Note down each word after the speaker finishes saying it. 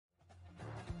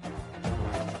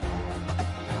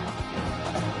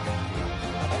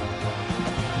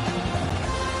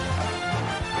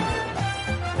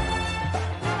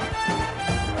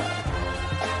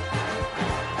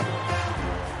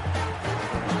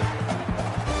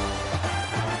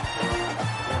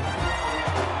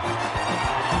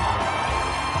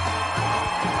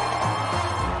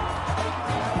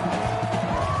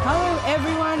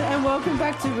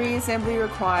to Reassembly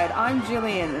Required. I'm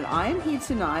Gillian, and I am here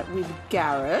tonight with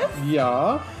Gareth.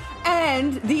 Yeah.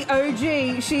 And the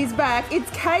OG, she's back. It's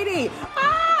Katie.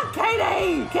 Ah,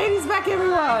 Katie! Katie's back,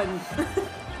 everyone.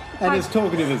 And as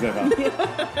talkative as ever.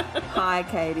 Hi,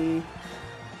 Katie.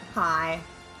 Hi.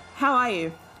 How are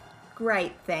you?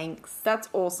 Great, thanks. That's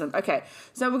awesome. Okay,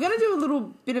 so we're going to do a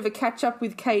little bit of a catch-up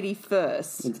with Katie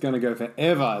first. It's going to go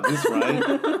forever at this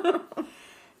rate.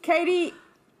 Katie,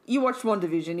 you watched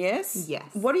WandaVision, yes? Yes.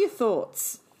 What are your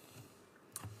thoughts?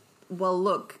 Well,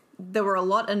 look, there were a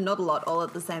lot and not a lot all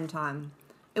at the same time.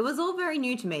 It was all very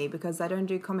new to me because I don't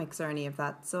do comics or any of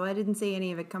that, so I didn't see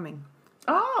any of it coming.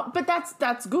 Oh, but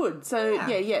that's good. So,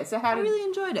 yeah. So how I did... really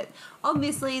enjoyed it.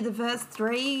 Obviously, the first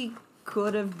three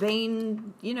could have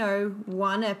been,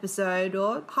 one episode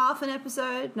or half an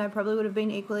episode, and I probably would have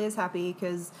been equally as happy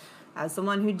because as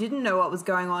someone who didn't know what was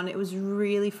going on, it was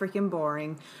really freaking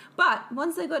boring. But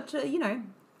once they got to,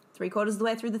 three-quarters of the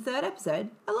way through the third episode,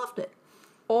 I loved it.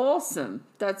 Awesome.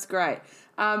 That's great.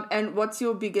 And what's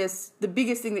the biggest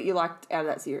thing that you liked out of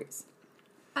that series?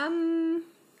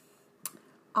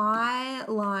 I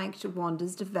liked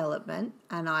Wanda's development,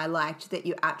 and I liked that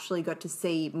you actually got to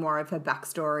see more of her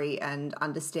backstory and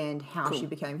understand how she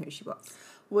became who she was.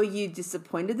 Were you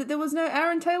disappointed that there was no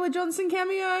Aaron Taylor-Johnson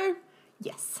cameo?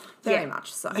 Yes, very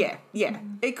much so. Yeah.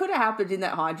 It could have happened in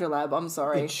that Hydra lab. I'm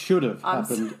sorry. It should have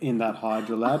happened in that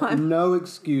Hydra lab. No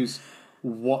excuse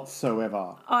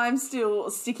whatsoever. I'm still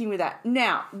sticking with that.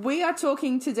 Now, we are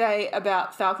talking today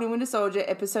about Falcon and Winter Soldier,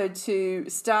 Episode 2,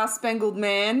 Star-Spangled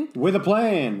Man. With a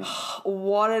plan.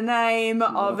 What a name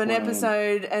of an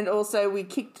episode. And also, we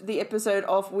kicked the episode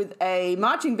off with a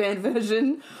marching band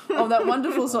version of that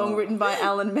wonderful song written by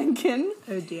Alan Menken.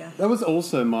 Oh, dear. That was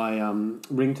also my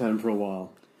ringtone for a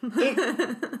while.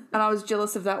 And I was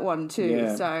jealous of that one too.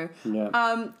 Yeah. So,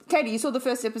 Yeah. Katie, you saw the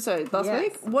first episode last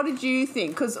week. What did you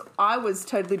think? Because I was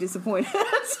totally disappointed.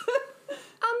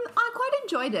 I quite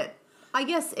enjoyed it. I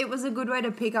guess it was a good way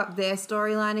to pick up their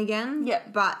storyline again. Yeah.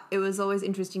 But it was always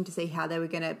interesting to see how they were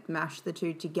going to mash the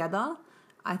two together.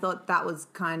 I thought that was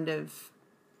kind of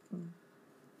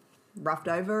roughed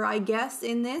over, I guess,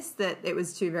 in this, that it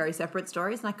was two very separate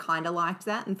stories, and I kind of liked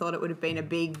that and thought it would have been a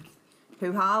big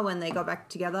hoo-ha when they got back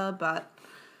together, but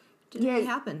didn't really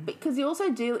happen. Because you also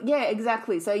do... Yeah,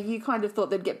 exactly. So you kind of thought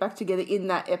they'd get back together in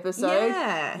that episode.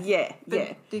 Yeah.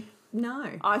 Yeah.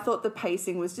 No. I thought the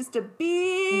pacing was just a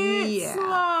bit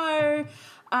slow.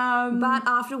 But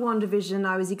after WandaVision,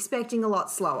 I was expecting a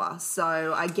lot slower,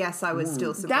 so I guess I was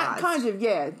still surprised. That kind of,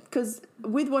 because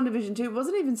with WandaVision 2, it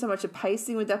wasn't even so much a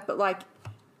pacing with that, but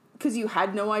because you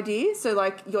had no idea,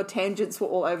 so your tangents were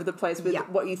all over the place with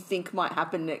what you think might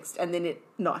happen next, and then it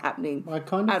not happening. I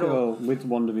kind of feel with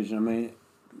WandaVision, I mean,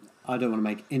 I don't want to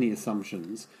make any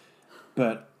assumptions,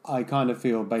 but I kind of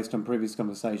feel based on previous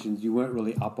conversations, you weren't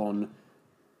really up on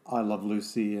I Love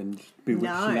Lucy and Bewitched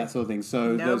and that sort of thing.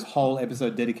 So those whole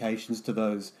episode dedications to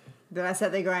those. I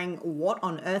sat there going, what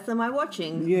on earth am I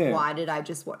watching? Yeah. Why did I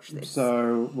just watch this?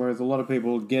 So, whereas a lot of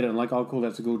people get it, and I'll call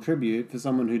that a cool tribute for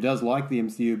someone who does like the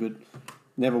MCU but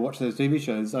never watched those TV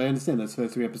shows. I understand those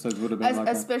first three episodes would have been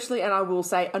especially, and I will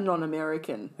say, a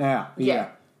non-American. Yeah,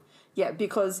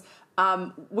 because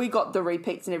we got the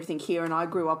repeats and everything here, and I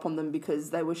grew up on them because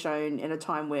they were shown in a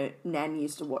time where Nan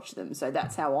used to watch them, so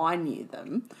that's how I knew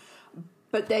them.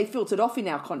 But they filtered off in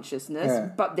our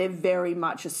consciousness, but they're very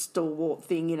much a stalwart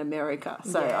thing in America.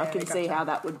 So I can see how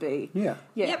that would be. Yeah.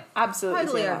 Yep. Absolutely.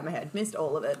 Totally over my head. Missed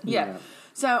all of it. Yeah.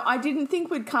 So I didn't think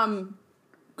we'd come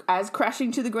as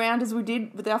crashing to the ground as we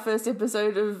did with our first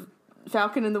episode of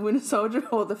Falcon and the Winter Soldier,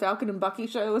 or the Falcon and Bucky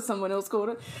show, as someone else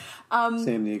called it.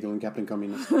 Sam the Eagle and Captain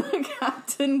Communist.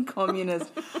 Captain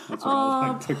Communist. That's what I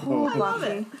like to call it. I love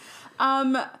it.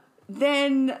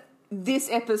 Then this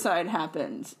episode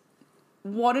happened.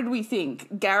 What did we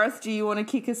think? Gareth, do you want to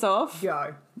kick us off?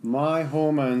 Go. My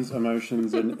hormones,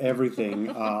 emotions, and everything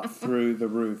are through the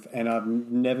roof, and I've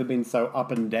never been so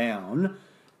up and down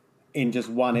in just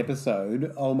one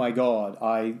episode. Oh my God.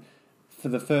 For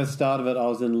the first start of it, I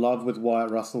was in love with Wyatt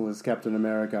Russell as Captain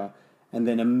America, and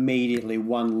then immediately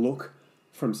one look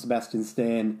from Sebastian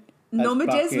Stan Norma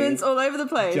Desmond's all over the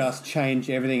place. Just changed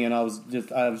everything, and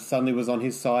I suddenly was on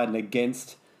his side and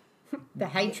against... The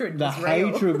hatred The was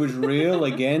real. hatred was real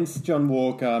against John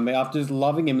Walker. I mean, after just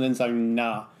loving him and then saying,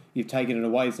 nah, you've taken it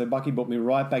away. So Bucky brought me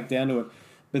right back down to it.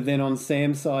 But then on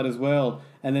Sam's side as well.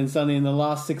 And then suddenly in the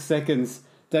last 6 seconds,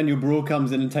 Daniel Bruhl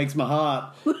comes in and takes my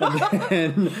heart. And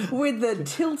then, with the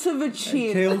tilt of a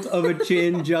chin. Tilt of a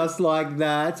chin just like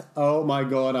that. Oh, my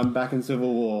God, I'm back in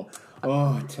Civil War.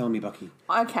 Oh, tell me, Bucky.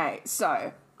 Okay,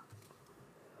 so,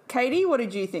 Katie, what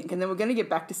did you think? And then we're going to get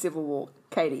back to Civil War.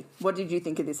 Katie, what did you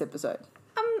think of this episode?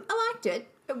 I liked it.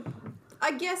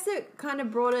 I guess it kind of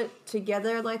brought it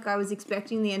together like I was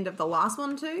expecting the end of the last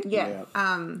one to. Yeah.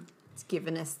 It's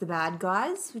given us the bad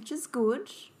guys, which is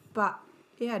good. But,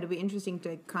 yeah, it'll be interesting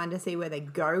to kind of see where they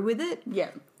go with it. Yeah.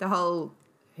 The whole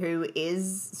who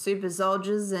is super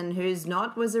soldiers and who's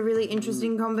not was a really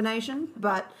interesting combination.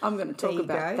 But I'm going to talk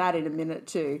about that in a minute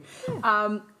too.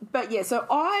 Yeah. But, yeah, so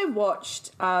I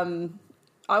watched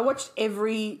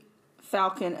every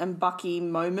Falcon and Bucky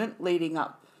moment leading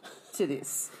up to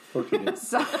this.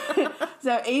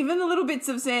 So even the little bits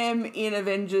of Sam in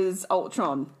Avengers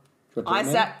Ultron, I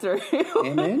sat through.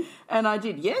 Ant-Man? And I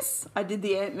did, yes, I did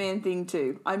the Ant-Man thing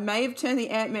too. I may have turned the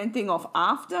Ant-Man thing off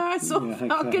after I saw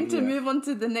Falcon to move on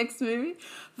to the next movie,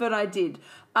 but I did.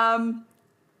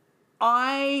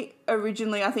 I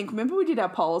originally, I think, remember we did our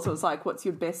polls, it was like, what's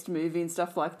your best movie and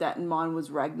stuff like that, and mine was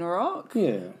Ragnarok.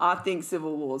 Yeah. I think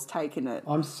Civil War's taken it.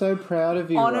 I'm so proud of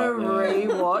you On right a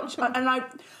rewatch. And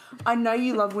I know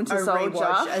you love Winter Soldier.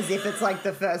 Rewatch, as if it's like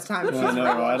the first time she's I know,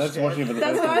 right? That's rewatched watching it for the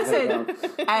That's first what I time.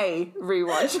 said. A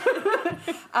rewatch.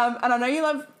 And I know you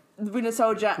love Winter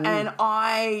Soldier, and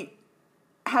I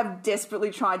have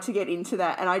desperately tried to get into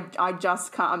that, and I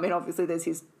just can't. I mean, obviously, there's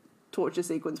his torture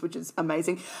sequence, which is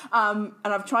amazing. And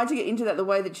I've tried to get into that the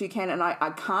way that you can, and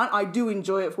I can't. I do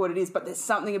enjoy it for what it is, but there's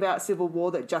something about Civil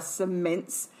War that just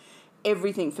cements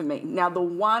everything for me. Now, the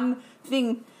one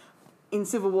thing in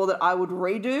Civil War that I would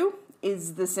redo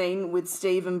is the scene with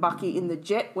Steve and Bucky in the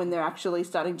jet when they're actually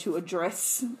starting to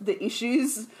address the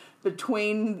issues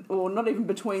between, or not even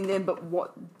between them, but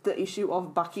what the issue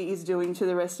of Bucky is doing to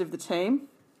the rest of the team.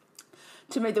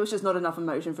 To me, there was just not enough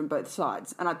emotion from both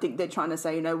sides. And I think they're trying to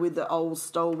say, with the old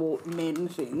stalwart men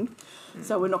thing,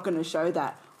 so we're not going to show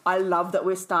that. I love that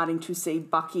we're starting to see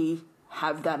Bucky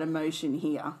have that emotion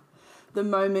here. The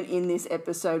moment in this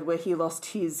episode where he lost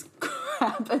his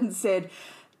crap and said,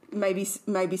 maybe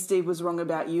Steve was wrong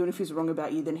about you, and if he was wrong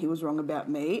about you, then he was wrong about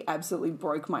me, absolutely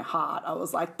broke my heart. I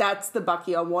was like, that's the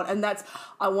Bucky I want. And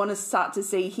I want to start to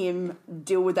see him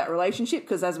deal with that relationship,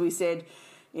 because as we said,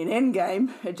 in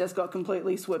Endgame, it just got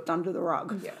completely swept under the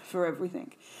rug for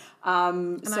everything.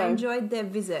 And I enjoyed their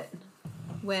visit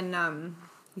when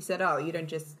he said, "Oh, you don't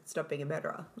just stop being a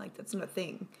murderer. Like, that's not a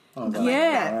thing." Oh, And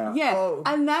yeah. Oh,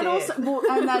 and that shit. also, well,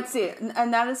 and that's it.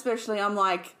 And that especially, I'm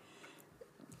like,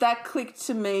 that clicked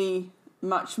to me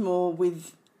much more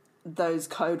with those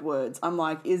code words. I'm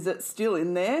like, is it still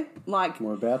in there? Like,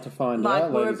 We're about to find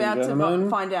out, we're ladies about and to gentlemen.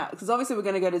 find out, because obviously we're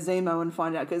going to go to Zemo and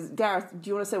find out. Because Gareth, do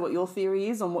you want to say what your theory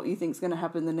is on what you think is going to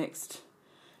happen the next?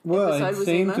 Well, episode it with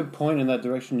seemed Zemo? to point in that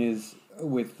direction is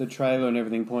with the trailer and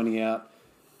everything pointing out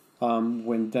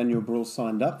when Daniel Bruhl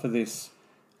signed up for this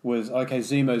was, okay,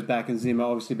 Zemo's back, and Zemo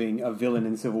obviously being a villain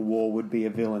in Civil War would be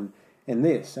a villain in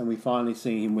this. And we finally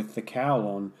see him with the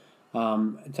cowl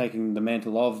on, taking the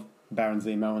mantle of Baron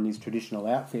Zemo in his traditional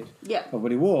outfit of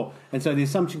what he wore. And so the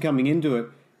assumption coming into it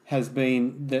has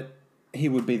been that he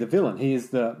would be the villain. He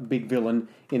is the big villain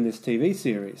in this TV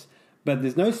series. But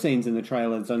there's no scenes in the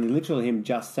trailer. It's only literally him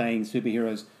just saying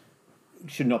superheroes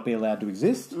should not be allowed to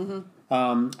exist.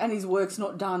 And his work's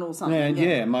not done or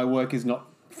something. My work is not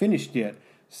finished yet.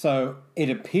 So it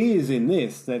appears in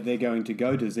this that they're going to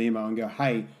go to Zemo and go,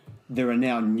 hey, there are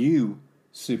now new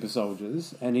super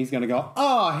soldiers, and he's going to go,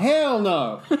 oh, hell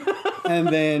no! And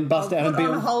then bust out and be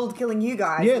on hold killing you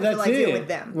guys. Yeah, that's until I it. deal with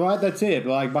them. Right, that's it.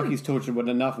 Like, Bucky's tortured with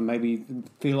enough and maybe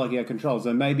feel like he had control.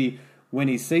 So maybe when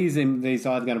he sees him, he's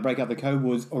either going to break up the code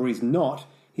words or he's not.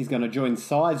 He's going to join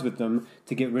sides with them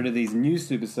to get rid of these new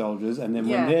super soldiers, and then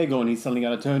when they're gone, he's suddenly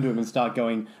going to turn to him and start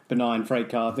going benign freight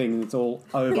car thing, and it's all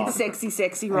over. Sexy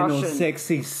And Russian.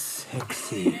 all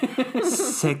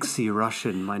sexy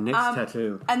Russian. My next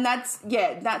tattoo. And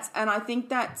and I think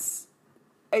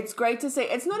it's great to see.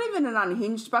 It's not even an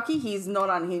unhinged Bucky. He's not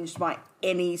unhinged by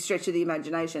any stretch of the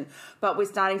imagination. But we're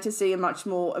starting to see a much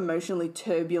more emotionally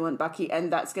turbulent Bucky, and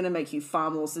that's going to make you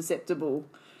far more susceptible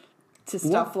to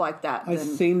stuff like that. I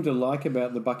seem to like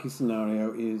about the Bucky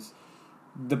scenario is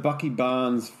the Bucky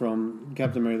Barnes from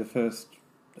Captain America: The First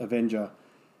Avenger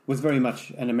was very much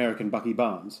an American Bucky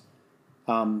Barnes.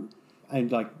 And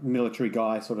like military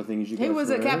guy sort of thing as you go he was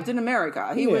a through. Captain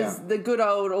America. He was the good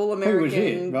old all-American was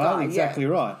it, right? guy. Exactly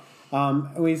right.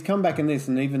 Well, he's come back in this,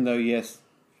 and even though, yes,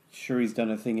 sure he's done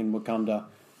a thing in Wakanda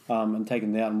and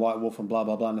taken out and White Wolf and blah,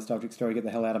 blah, blah, nostalgic story, get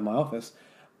the hell out of my office.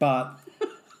 But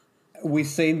we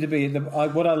seem to be...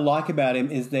 what I like about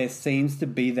him is there seems to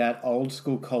be that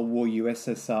old-school Cold War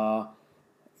USSR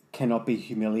cannot be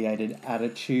humiliated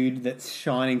attitude that's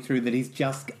shining through, that he's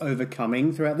just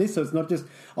overcoming throughout this. So it's not just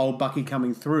old Bucky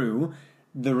coming through.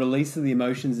 the release of the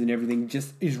emotions and everything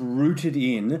just is rooted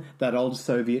in that old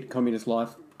Soviet communist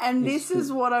life. And this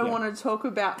is what I want to talk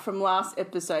about from last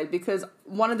episode, because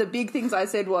one of the big things I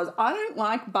said was, I don't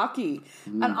like Bucky.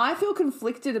 And I feel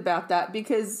conflicted about that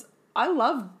because I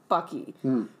love Bucky.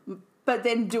 But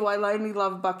then do I only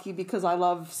love Bucky because I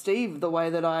love Steve the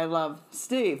way that I love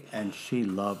Steve? And she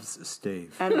loves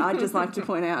Steve. And I'd just like to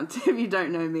point out, if you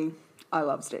don't know me, I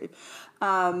love Steve.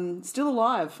 Still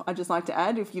alive, I'd just like to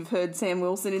add, if you've heard Sam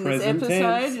Wilson in this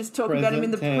episode, just talking about him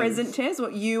in the present tense,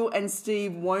 what you and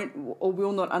Steve won't or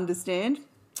will not understand,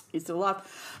 he's still alive.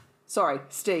 Sorry,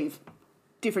 Steve.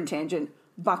 Different tangent.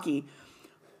 Bucky.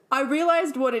 I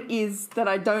realised what it is that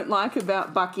I don't like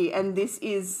about Bucky, and this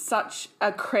is such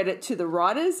a credit to the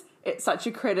writers, it's such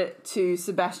a credit to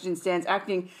Sebastian Stan's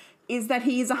acting, is that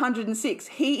he is 106.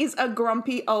 He is a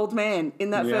grumpy old man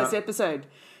in that first episode.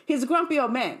 He's a grumpy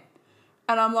old man.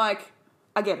 And I'm like,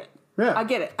 I get it. Yeah. I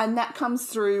get it. And that comes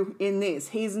through in this.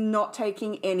 He's not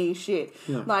taking any shit.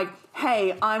 Yeah. Like,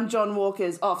 hey, I'm John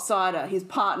Walker's offsider, his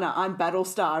partner, I'm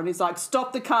Battlestar. And he's like,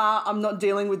 stop the car. I'm not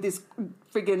dealing with this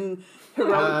friggin'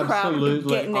 heroic crowd.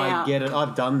 Absolutely. I get it.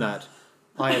 I've done that.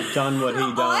 I have done what he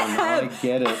done. I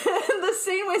get it. The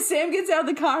scene where Sam gets out of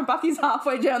the car and Bucky's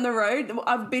halfway down the road,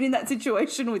 I've been in that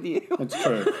situation with you. It's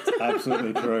true. It's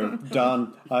absolutely true.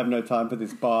 Done. I have no time for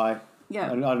this. Bye. Yeah.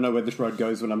 I don't know where this road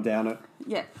goes when I'm down it.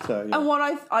 Yeah. So, yeah. And what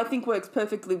I think works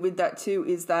perfectly with that too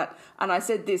is that, and I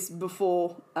said this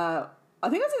before, I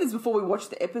think I said this before we watched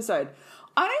the episode,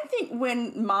 I don't think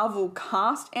when Marvel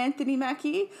cast Anthony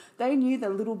Mackie, they knew the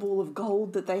little ball of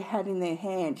gold that they had in their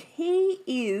hand. He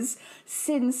is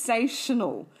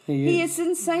sensational. He is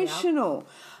sensational.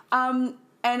 Yep.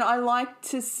 And I like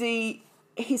to see...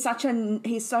 He's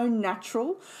so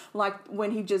natural, like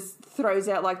when he just throws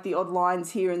out like the odd lines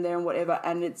here and there and whatever,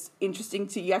 and it's interesting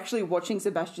to you actually watching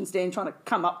Sebastian Stan trying to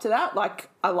come up to that. Like,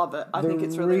 I love it. I think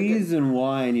it's really good. The reason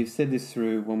why, and you've said this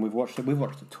through when we've watched it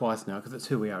twice now because it's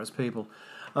who we are as people.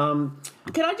 Can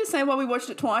I just say why we watched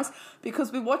it twice?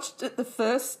 Because we watched it the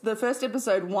first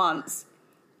episode once,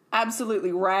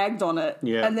 absolutely ragged on it,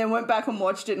 and then went back and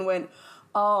watched it and went,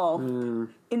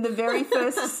 in the very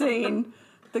first scene.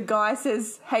 The guy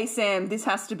says, hey, Sam, this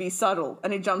has to be subtle.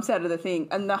 And he jumps out of the thing.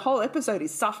 And the whole episode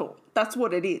is subtle. That's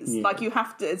what it is. Yeah. Like, you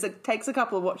have to... It takes a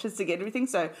couple of watches to get everything.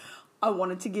 So I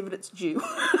wanted to give it its due.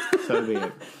 So be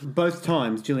it. Both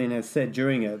times, Gillian has said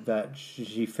during it that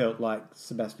she felt like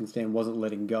Sebastian Stan wasn't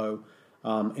letting go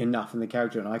enough in the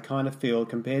character. And I kind of feel,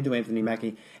 compared to Anthony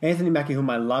Mackie, whom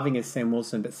I'm loving is Sam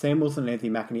Wilson, but Sam Wilson and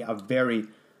Anthony Mackie are very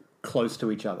close to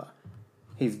each other.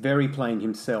 He's very playing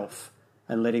himself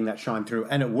and letting that shine through.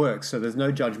 And it works, so there's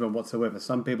no judgment whatsoever.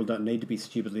 Some people don't need to be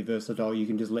stupidly versatile. You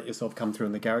can just let yourself come through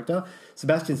in the character.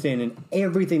 Sebastian Stan, in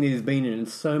everything that he's been in, and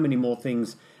so many more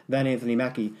things than Anthony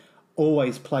Mackie,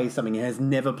 always plays something. He has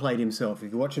never played himself.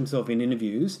 If you watch himself in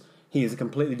interviews, he is a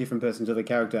completely different person to the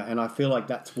character, and I feel like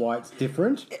that's why it's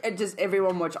different.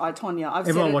 Everyone watch I, Tonya.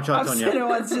 Everyone watch I, Tonya. I've said it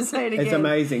once, just say it again. It's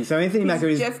amazing. So Anthony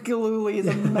Mackie is... Jeff Gillooly is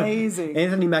amazing.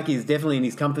 Anthony Mackie is definitely in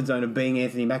his comfort zone of being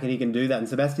Anthony Mackie, and he can do that. And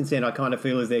Sebastian Stan, I kind of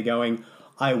feel, is there going,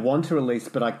 I want to release,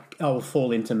 but I will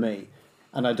fall into me.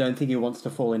 And I don't think he wants to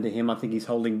fall into him. I think he's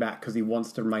holding back because he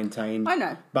wants to maintain... I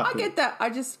know. Bucky. I get that.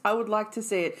 I would like to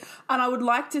see it. And I would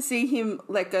like to see him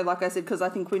let go, like I said, because I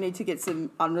think we need to get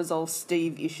some unresolved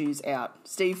Steve issues out.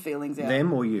 Steve feelings out.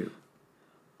 Them or you?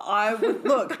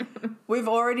 Look, we've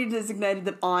already designated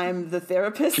that I'm the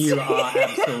therapist. You are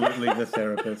absolutely the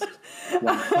therapist.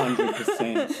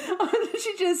 100%.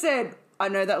 She just said... I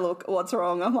know that look, what's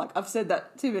wrong? I'm like, I've said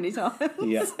that too many times.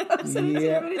 Yep. I've said it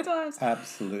too many times.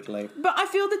 Absolutely. But I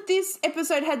feel that this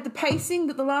episode had the pacing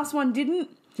that the last one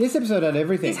didn't. This episode had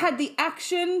everything. This had the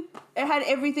action. It had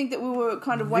everything that we were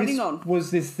kind of waiting on.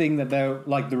 Was this thing that they were,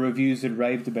 like the reviews had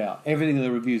raved about. Everything that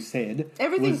the reviews said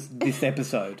was this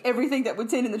episode. Everything that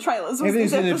we'd seen in the trailers was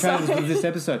this episode. Everything in the trailers was this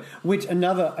episode. Which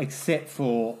except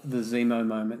for the Zemo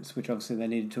moments, which obviously they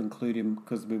needed to include him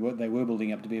because they were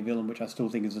building up to be a villain, which I still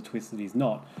think is a twist that he's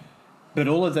not. But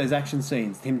all of those action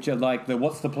scenes, him like the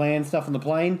what's the plan stuff on the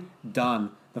plane,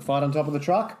 done. The fight on top of the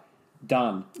truck,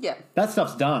 done. Yeah. That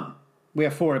stuff's done. We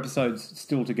have 4 episodes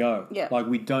still to go. Yeah. Like,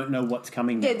 we don't know what's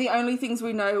coming now. Yeah, the only things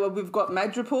we know are we've got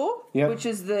Madripoor, which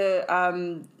is the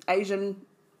Asian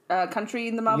country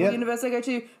in the Marvel universe they go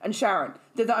to, and Sharon.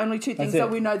 They're the only 2 things that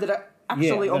we know that are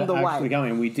actually on the way.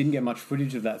 Going. We didn't get much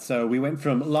footage of that. So we went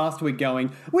from last week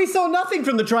going, we saw nothing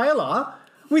from the trailer.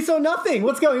 We saw nothing.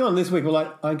 What's going on this week? We're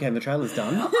like, okay, the trailer's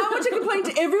done. I want to complain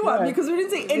to everyone because we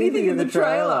didn't see anything in the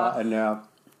trailer. And now...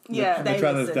 Yeah, the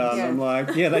trailer's done. Yeah. I'm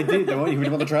like, yeah, they did. You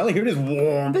want the trailer? Here it is,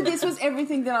 warm. But this was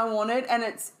everything that I wanted, and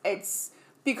it's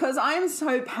because I am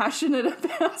so passionate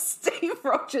about Steve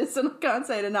Rogers, and I can't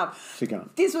say it enough. She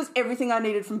can't. This was everything I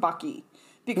needed from Bucky,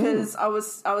 because I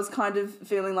was kind of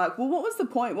feeling like, well, what was the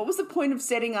point? What was the point of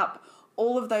setting up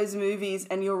all of those movies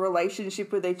and your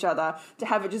relationship with each other to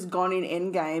have it just gone in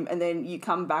Endgame, and then you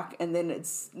come back and then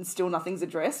it's still nothing's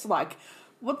addressed? Like,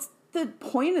 what's the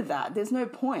point of that? There's no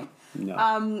point.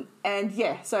 No. And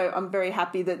yeah, so I'm very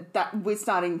happy that we're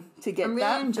starting to get I'm really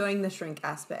that. enjoying the shrink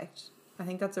aspect. I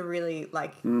think that's a really,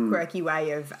 quirky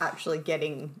way of actually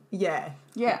getting, Yeah.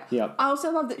 Yep. I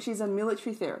also love that she's a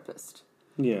military therapist.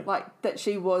 Yeah. Like, that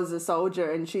she was a soldier,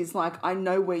 and she's like, I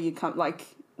know where you're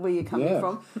coming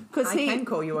from. Because I can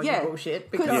call you on your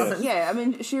bullshit. Because I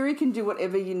mean, Shuri can do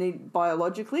whatever you need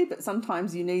biologically, but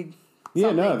sometimes you need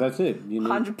that's it. You need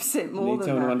 100% more need than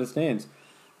someone that. who understands.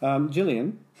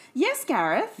 Gillian, Yes,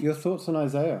 Gareth? your thoughts on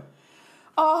Isaiah?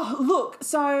 Oh, look,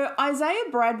 so Isaiah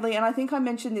Bradley, and I think I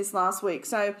mentioned this last week,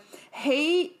 so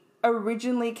he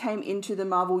originally came into the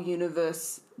Marvel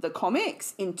Universe, the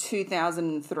comics, in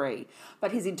 2003,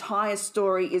 but his entire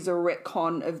story is a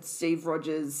retcon of Steve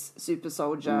Rogers' Super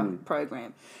Soldier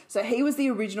program. So he was the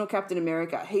original Captain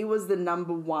America. He was the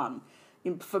number one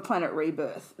for Planet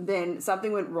Rebirth. Then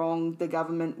something went wrong. The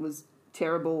government was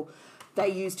terrible. They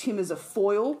used him as a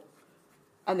foil,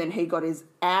 and then he got his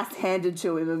ass handed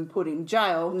to him and put in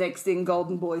jail. Next thing,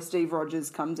 Golden Boy Steve Rogers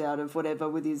comes out of whatever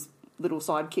with his little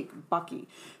sidekick, Bucky.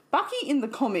 Bucky in the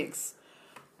comics,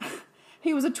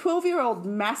 he was a 12-year-old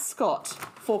mascot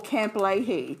for Camp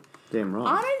Leahy. Damn right.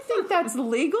 I don't think that's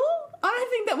legal. I don't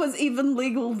think that was even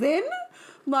legal then.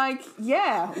 Like,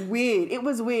 yeah, weird. It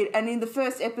was weird. And in the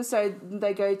first episode,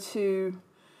 they go to...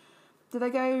 Do they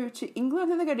go to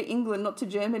England? I think they go to England, not to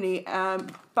Germany.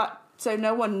 But so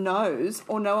no one knows,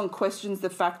 or no one questions the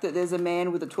fact that there's a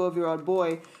man with a 12-year-old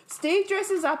boy. Steve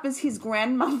dresses up as his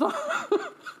grandmother.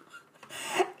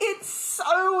 It's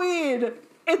so weird.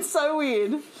 It's so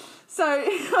weird. So,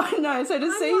 I know, so to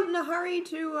I'm see... not in a hurry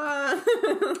to...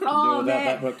 Oh,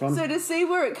 that man. So to see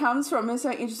where it comes from is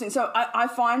so interesting. So I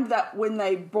find that when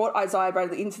they brought Isaiah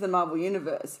Bradley into the Marvel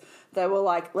Universe, they were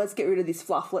like, let's get rid of this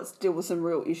fluff, let's deal with some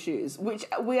real issues, which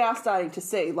we are starting to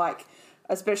see, like,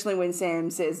 especially when Sam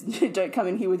says, don't come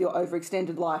in here with your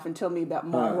overextended life and tell me about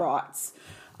my rights.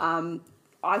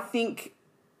 I think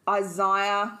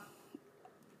Isaiah...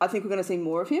 I think we're going to see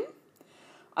more of him.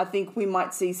 I think we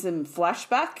might see some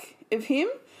flashback of him,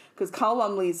 because Carl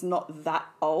Lumley is not that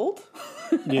old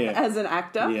as an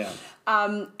actor. Yeah.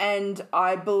 And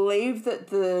I believe that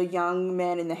the young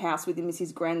man in the house with him is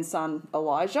his grandson,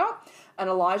 Elijah. And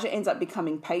Elijah ends up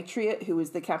becoming Patriot, who is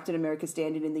the Captain America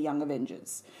stand-in in the Young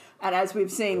Avengers. And as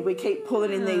we've seen, we keep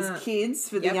pulling in these kids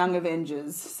for the Young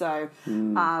Avengers. So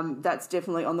that's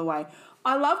definitely on the way.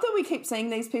 I love that we keep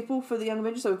seeing these people for the Young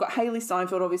Avengers. So we've got Hayley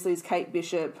Steinfeld, obviously, as Kate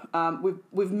Bishop.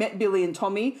 We've met Billy and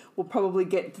Tommy. We'll probably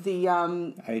get the...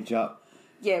 Age up.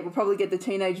 Yeah, we'll probably get the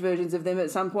teenage versions of them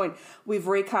at some point. We've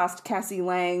recast Cassie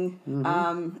Lang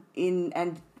for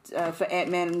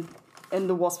Ant-Man and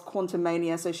the Wasp: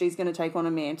 Quantumania, so she's going to take on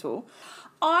a mantle.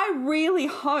 I really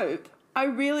hope.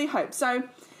 So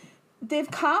they've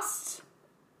cast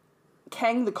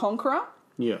Kang the Conqueror.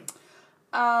 Yeah.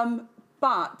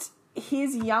 But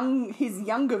his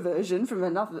younger version from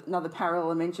another parallel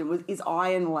dimension is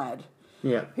Iron Lad.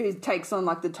 Yeah. Who takes on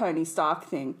like the Tony Stark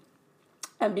thing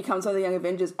and becomes one of the Young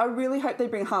Avengers. I really hope they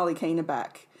bring Harley Keener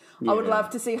back. I would love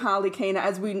to see Harley Keener,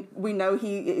 as we know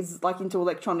he is like into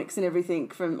electronics and everything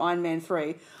from Iron Man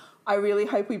 3. I really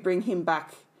hope we bring him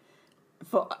back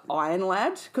for Iron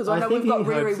Lad, because I know we've got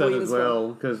Riri Williams as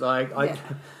well, because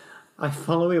I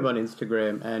follow him on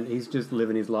Instagram, and he's just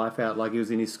living his life out like he was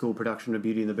in his school production of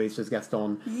Beauty and the Beast as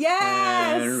Gaston.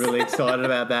 Yes! And really excited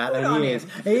about that. And he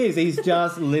is. He's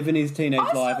just living his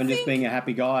teenage life and just being a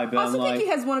happy guy. But I also think he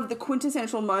has one of the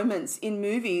quintessential moments in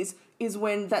movies is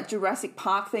when that Jurassic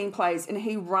Park theme plays and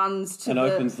he runs to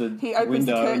opens the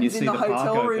window and you see in the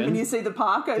hotel room open. And you see the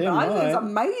park open. Damn I think right. it's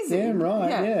amazing. Damn right,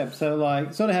 yeah. So,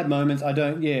 like, sort of had moments.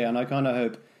 And I kind of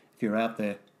hope, if you're out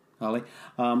there, Harley,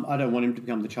 I don't want him to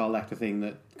become the child actor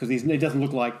thing, because he doesn't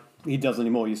look like he does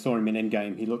anymore. You saw him in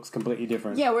Endgame. He looks completely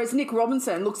different. Yeah, whereas Nick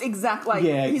Robinson looks exactly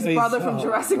like his brother from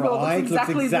Jurassic World looks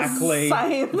exactly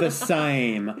the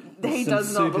same. He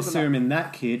does not super look serum in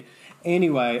that kid.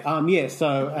 Anyway,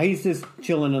 so he's just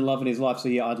chilling and loving his life. So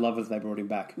yeah, I'd love it if they brought him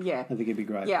back. Yeah, I think it'd be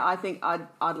great. Yeah, I think I'd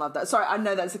love that. Sorry, I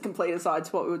know that's a complete aside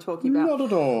to what we were talking about. Not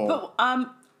at all. But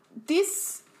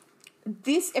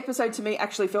this episode to me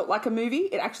actually felt like a movie.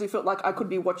 It actually felt like I could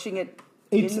be watching it.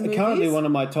 It's currently one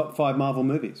of my top 5 Marvel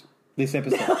movies. This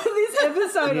episode. This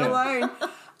episode alone.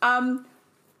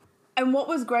 And what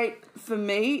was great for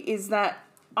me is that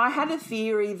I had a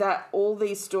theory that all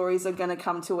these stories are going to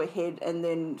come to a head and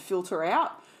then filter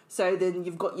out. So then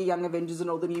you've got your Young Avengers and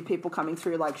all the new people coming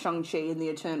through, like Shang-Chi and the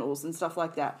Eternals and stuff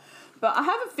like that. But I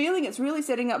have a feeling it's really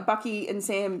setting up Bucky and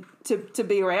Sam to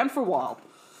be around for a while.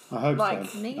 I hope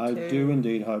so. Me I too. do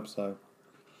indeed hope so.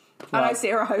 I know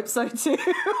Sarah hopes so too.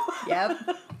 Yep.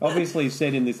 Obviously,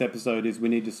 said in this episode is we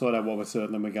need to sort out what we're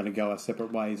certain and we're going to go our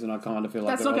separate ways, and I kind of feel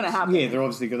like That's not going to happen. Yeah, they're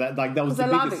obviously that was the they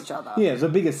biggest. love each other. Yeah, it's the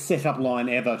biggest setup line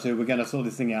ever. We're going to sort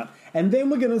this thing out, and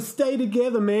then we're going to stay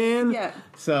together, man. Yeah.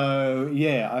 So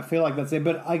yeah, I feel like that's it.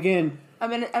 But again, I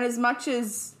mean, and as much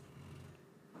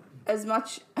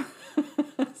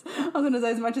I'm going to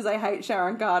say as much as I hate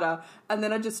Sharon Carter, and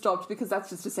then I just stopped because that's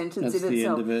just a sentence that's in the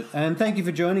itself. end of it. And thank you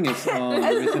for joining us on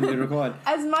Assembly Required.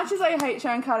 As much as I hate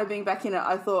Sharon Carter being back in it,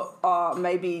 I thought, oh,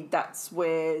 maybe that's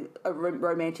where a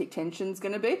romantic tension's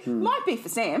going to be. Might be for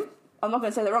Sam. I'm not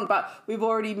going to say that wrong, but we've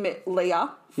already met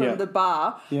Leah from the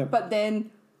bar. Yeah. But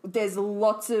then there's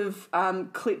lots of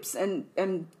clips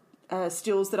and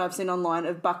stills that I've seen online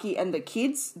of Bucky and the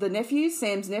kids, the nephews,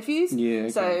 Sam's nephews. Yeah, okay.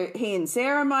 So he and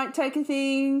Sarah might take a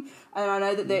thing. And I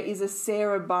know that there is a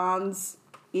Sarah Barnes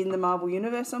in the Marvel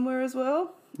Universe somewhere as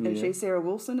well. And Yeah. she's Sarah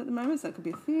Wilson at the moment, so that could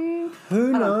be a thing.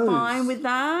 Who knows? I'm fine with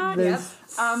that. There's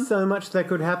so much that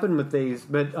could happen with these,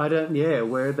 but I don't. Yeah,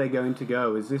 where are they going to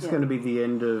go? Is this going to be the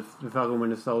end of the Falcon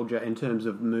Winter Soldier in terms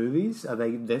of movies? Are they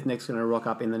next going to rock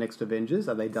up in the next Avengers?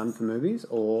 Are they done for movies,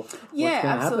 or what's going to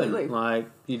absolutely. happen? Like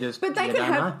you just. But they you could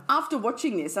don't have, know. after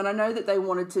watching this, and I know that they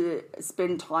wanted to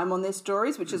spend time on their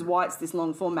stories, which is why it's this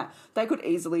long format. They could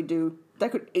easily do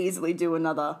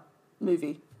another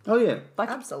movie. Oh yeah,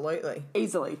 Absolutely.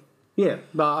 Easily. yeah.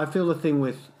 But I feel the thing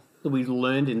that we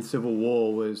learned in Civil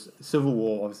War was Civil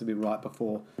War, obviously right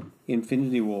before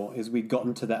Infinity War, is we'd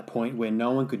gotten to that point where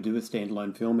no one could do a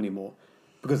standalone film anymore.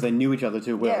 Because they knew each other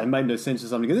too well. Yeah. It made no sense to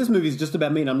somebody go, this movie's just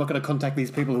about me and I'm not going to contact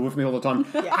these people who are with me all the time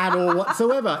at all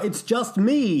whatsoever. It's just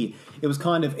me. It was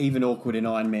kind of even awkward in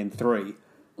Iron Man 3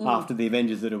 after the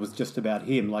Avengers that it was just about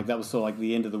him. Like that was sort of like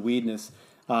the end of the weirdness.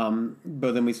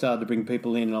 But then we started to bring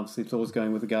people in and obviously Thor was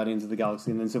going with the Guardians of the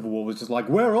Galaxy and then Civil War was just like,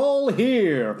 we're all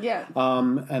here. Yeah.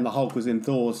 And the Hulk was in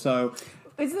Thor. So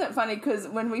Isn't it funny? Because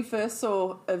when we first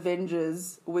saw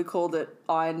Avengers, we called it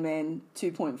Iron Man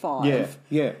 2.5.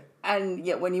 yeah. And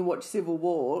yet when you watch Civil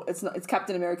War, it's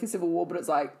Captain America Civil War, but it's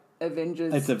like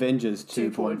Avengers. It's Avengers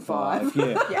 2.5.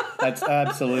 Yeah. Yeah. That's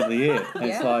absolutely it.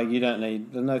 It's Yeah. like you don't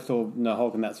need, there's no Thor, no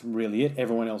Hulk, and that's really it.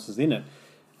 Everyone else is in it.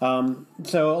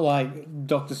 So, like,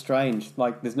 Doctor Strange,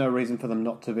 like, there's no reason for them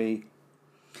not to be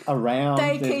around.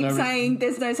 They There's keep no saying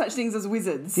there's no such things as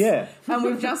wizards. Yeah. And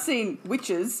we've just seen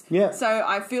witches. Yeah. So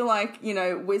I feel like,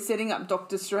 we're setting up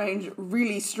Doctor Strange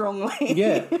really strongly.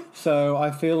 Yeah. So I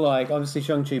feel like, obviously,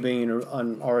 Shang-Chi being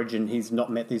an origin, he's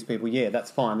not met these people. Yeah, that's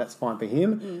fine. That's fine for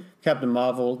him. Captain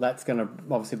Marvel, that's going to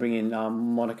obviously bring in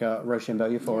Monica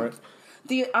Rochambeau for it.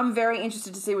 I'm very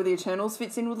interested to see where the Eternals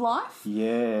fits in with life.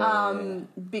 Yeah.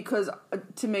 Because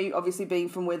to me, obviously being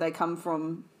from where they come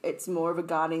from, it's more of a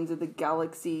Guardians of the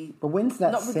Galaxy. But when's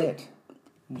that not with set?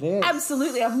 There.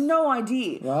 Absolutely, I have no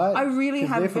idea. Right? I really 'Cause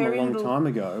have they're from very a long little. time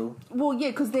ago. Well, yeah,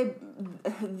 because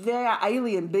they're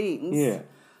alien beings. Yeah.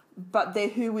 But they're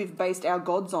who we've based our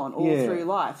gods on all Yeah. through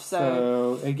life.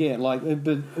 So again,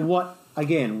 but what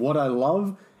I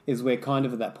love is we're kind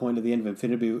of at that point at the end of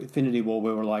Infinity War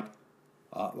where we're like,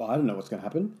 well, I don't know what's going to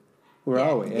happen. Where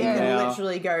are we? Yeah, now-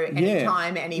 literally go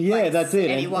anytime, any place. Yeah, that's it.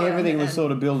 Anyone, and everything was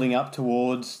sort of building up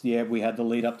towards, we had the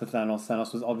lead up to Thanos.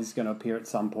 Thanos was obviously going to appear at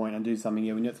some point and do something.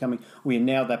 Yeah, we knew it's coming. We are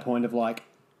now at that point of like,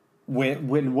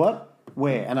 when, what?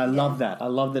 Where? And I love that. I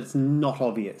love that it's not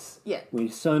obvious. Yeah.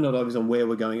 We're so not obvious on where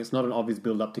we're going. It's not an obvious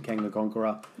build up to Kang the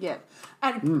Conqueror. yeah,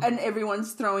 and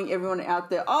everyone's throwing everyone out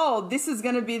there. Oh, this is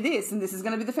going to be this, and this is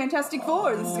going to be the Fantastic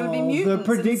Four. This is going to be mutants. The and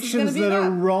this is gonna predictions be that are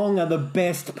wrong are the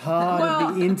best part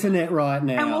of the internet right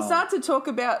now. And we'll start to talk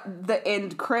about the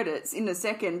end credits in a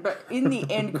second, but in the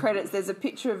end credits, there's a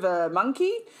picture of a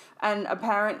monkey and a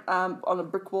parrot on a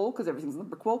brick wall, because everything's on a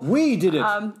brick wall. We did it.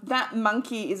 That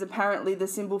monkey is apparently the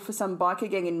symbol for some biker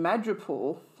gang in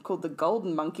Madripoor called the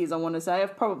Golden Monkeys, I want to say.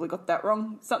 I've probably got that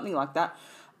wrong, something like that.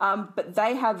 But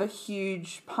they have a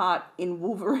huge part in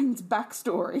Wolverine's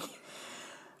backstory.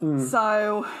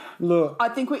 So, Look, I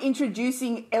think we're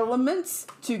introducing elements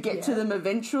to get to them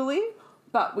eventually,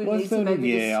 but we need to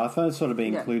maybe I thought it'd sort of be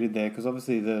included there because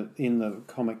obviously in the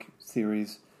comic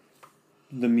series,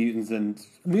 the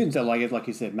mutants are like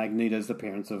you said, Magneto's the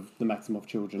parents of the Maximoff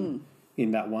children.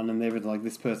 in that one, and they're like,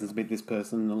 this person's beat this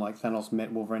person, and like Thanos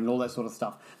met Wolverine, and all that sort of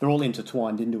stuff. They're all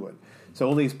intertwined into it. So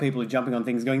all these people are jumping on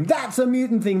things going, that's a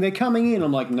mutant thing, they're coming in.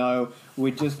 I'm like, no,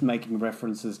 we're just making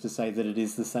references to say that it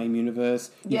is the same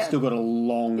universe. You've still got a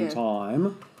long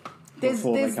time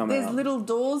before they come out. There's little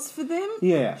doors for them.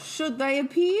 Yeah. Should they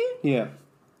appear? Yeah.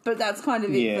 But that's kind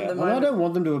of it for the moment. Well, I don't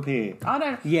want them to appear. I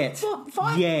don't. Yet. Well,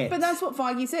 But that's what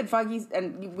Feige said.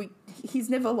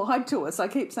 He's never lied to us. I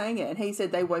keep saying it. And he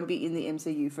said they won't be in the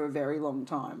MCU for a very long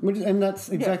time. And that's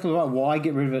exactly right. Why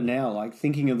get rid of it now? Like,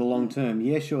 thinking of the long term.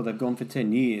 Yeah, sure, they've gone for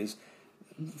 10 years.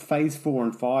 Phase 4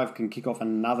 and 5 can kick off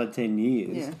another 10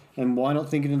 years. Yeah. And why not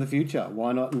think it in the future?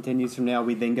 Why not in 10 years from now,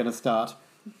 we're then going to start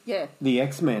the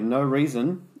X-Men? No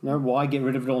reason. No, why get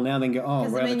rid of it all now and then go, we're out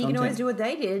of content? You can always do what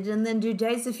they did and then do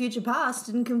Days of Future Past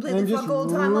and completely and fuck all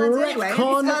timelines anyway.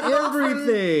 Retcon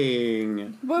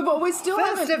everything. But we still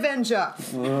First haven't... Avenger.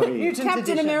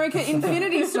 Captain America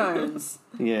Infinity Stones.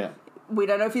 Yeah. We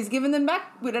don't know if he's given them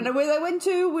back. We don't know where they went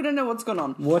to. We don't know what's gone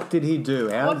on. What did he do?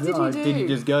 What did he do? Did he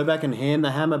just go back and hand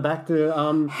the hammer back to...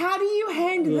 How do you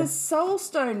hand the Soul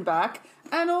Stone back?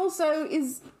 And also,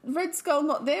 is Red Skull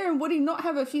not there? And would he not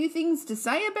have a few things to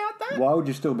say about that? Why would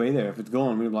you still be there if it's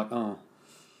gone? We'd be like, oh,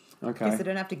 okay. Guess I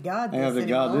don't have to guard I don't have to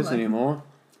guard this anymore.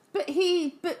 But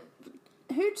Thanos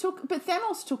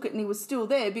took it and he was still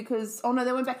there because... Oh, no,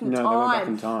 they went back in time. No, they went back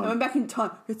in time. They went back in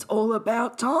time. It's all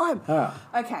about time. Ah.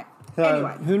 Okay. So,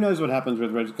 anyway. who knows what happens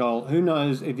with Red Skull? Who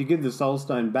knows if you give the Soul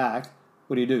Stone back,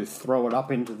 what do? Throw it up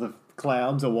into the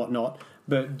clouds or whatnot?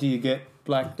 But do you get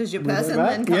Black... Does your person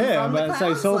then come from the clouds?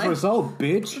 Say soul for a soul,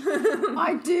 bitch.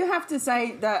 I do have to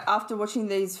say that after watching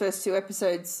these first 2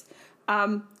 episodes,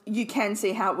 you can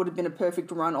see how it would have been a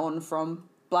perfect run-on from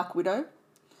Black Widow.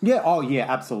 Yeah,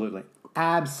 absolutely.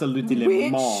 Absolutely.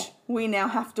 Which we now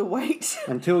have to wait.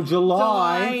 Until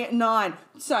July 9.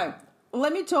 So,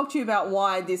 let me talk to you about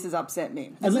why this has upset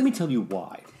me. And let me tell you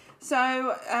why.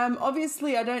 So,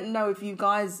 obviously, I don't know if you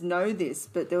guys know this,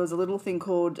 but there was a little thing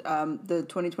called the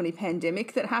 2020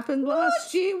 pandemic that happened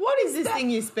last year. What is this thing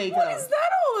you speak What of? is that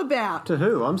all about? To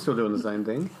who? I'm still doing the same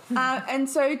thing. And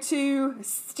so to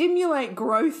stimulate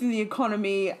growth in the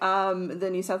economy, the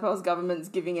New South Wales government's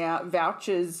giving out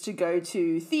vouchers to go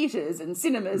to theatres and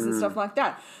cinemas and stuff like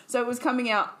that. So it was coming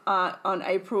out on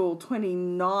April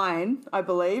 29, I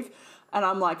believe, and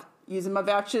I'm like, using my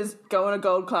vouchers, go on a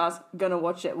gold class, gonna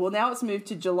watch it. Well, now it's moved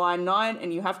to July 9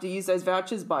 and you have to use those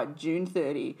vouchers by June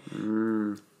 30.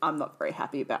 I'm not very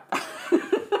happy about that.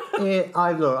 Yeah,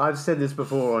 I've said this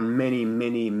before on many,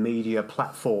 many media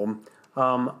platform.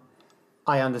 I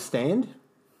understand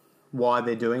why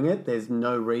they're doing it. There's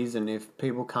no reason if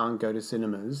people can't go to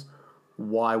cinemas,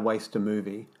 why waste a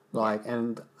movie?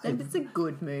 And it's a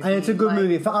good movie. And it's a good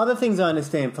movie. For other things, I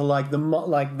understand. For the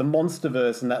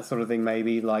MonsterVerse and that sort of thing,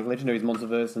 maybe like Legendary's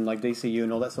MonsterVerse and like DCU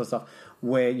and all that sort of stuff,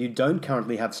 where you don't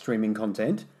currently have streaming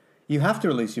content, you have to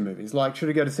release your movies. Like, should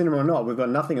it go to cinema or not? We've got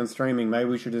nothing on streaming. Maybe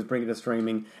we should just bring it to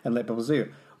streaming and let people see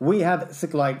it. We have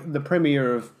like the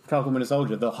premiere of Falcon Winter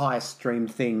Soldier, the highest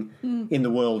streamed thing in the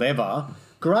world ever.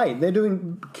 Great, they're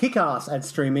doing kick-ass at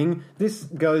streaming. This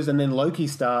goes and then Loki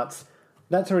starts.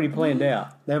 That's already planned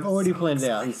out. They've already planned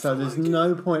out. And so there's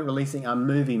no point releasing a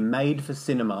movie made for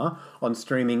cinema on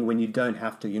streaming when you don't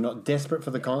have to. You're not desperate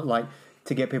for the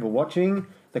to get people watching.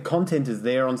 The content is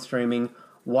there on streaming.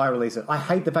 Why release it? I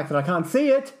hate the fact that I can't see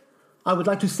it. I would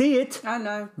like to see it. I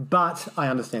know. But I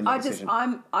understand the decision.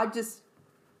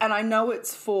 And I know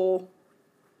it's for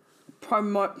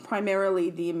primarily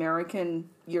the American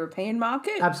European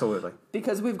market. Absolutely.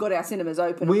 Because we've got our cinemas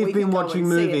open. We've been watching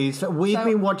movies. We've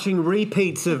been watching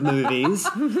repeats of movies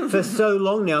for so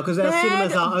long now because our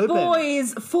cinemas are open.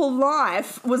 Boys for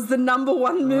Life was the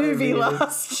 #1 movie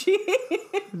last year.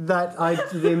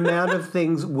 The amount of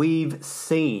things we've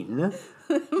seen...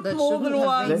 More than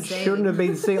one. That shouldn't have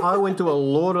been seen. I went to a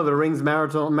Lord of the Rings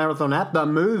marathon at the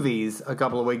movies a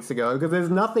couple of weeks ago because there's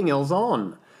nothing else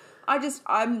on.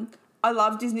 I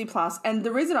love Disney Plus, and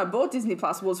the reason I bought Disney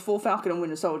Plus was for Falcon and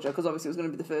Winter Soldier because obviously it was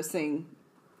going to be the first thing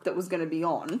that was going to be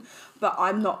on. But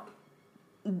I'm not,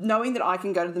 knowing that I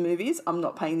can go to the movies, I'm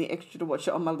not paying the extra to watch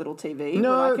it on my little TV.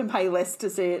 No, when I can pay less to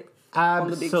see it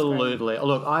on the big screen. Absolutely.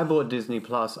 Look, I bought Disney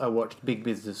Plus. I watched Big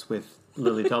Business with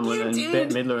Lily Tomlin and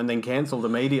Bette Midler, and then cancelled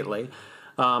immediately.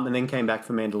 And then came back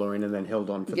for Mandalorian and then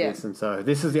held on for this. And so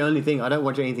this is the only thing. I don't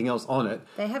watch anything else on it.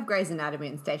 They have Grey's Anatomy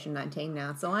in Station 19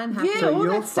 now, so I'm happy. Yeah, so all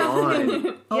you're that stuff.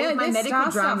 fine. All my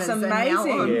medical dramas are now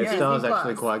on Yeah, Star's Disney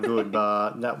actually Plus. quite good,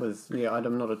 but that was... Yeah,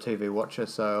 I'm not a TV watcher,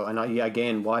 so... And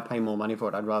again, why pay more money for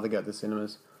it? I'd rather go to the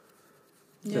cinemas.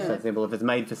 Just that simple. If it's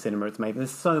made for cinema, it's made... There's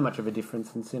so much of a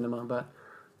difference in cinema, but...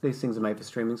 these things are made for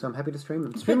streaming, so I'm happy to stream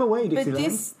them. Stream away,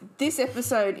 Dixieland. But this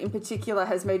episode in particular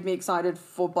has made me excited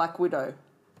for Black Widow.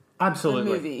 Absolutely.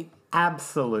 The movie.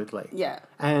 Absolutely. Yeah.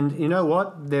 And you know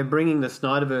what? They're bringing the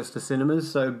Snyderverse to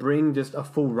cinemas, so bring just a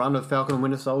full run of Falcon and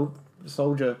Winter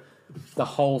Soldier the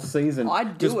whole season.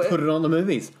 I'd do just it. put it on the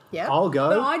movies. Yeah. I'll go.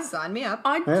 No, I'd Sign me up.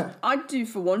 I'd do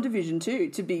for WandaVision too,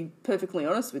 to be perfectly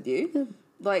honest with you. Yeah.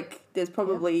 Like, there's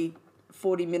probably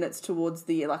 40 minutes towards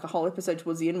the, like a whole episode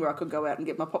towards the end where I could go out and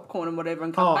get my popcorn and whatever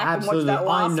and come back absolutely. and watch that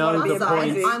last I know one. the It'd be point.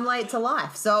 amazing. I'm late to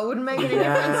life, so it wouldn't make any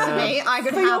difference to me. I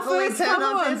could For your happily first turn couple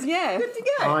on ones, yeah. Good to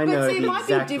go. I But know see, it the might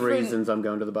be exact different- reasons I'm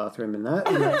going to the bathroom in that,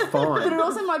 and that's fine. But it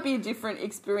also might be a different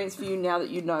experience for you now that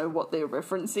you know what they're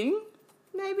referencing.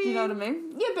 Maybe. You know what I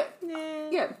mean? Yeah, but...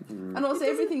 Yeah. And also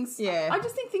everything's... Yeah. I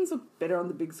just think things look better on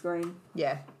the big screen.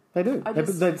 Yeah. They do.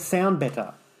 They sound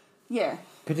better. Yeah.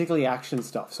 Particularly action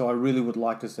stuff. So I really would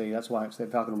like to see... That's why I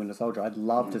said Falcon and Winter Soldier. I'd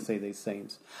love to see these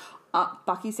scenes.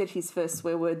 Bucky said his first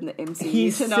swear word in the MCU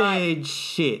He tonight. said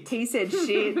shit. He said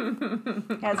shit.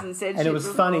 Hasn't said shit And it was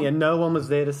before. funny, and no one was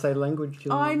there to say language.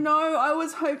 Julian. I know. I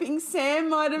was hoping Sam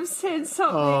might have said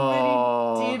something,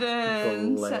 but he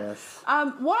didn't. Bless.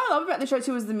 What I love about the show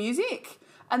too is the music.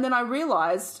 And then I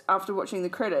realised after watching the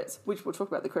credits, which we'll talk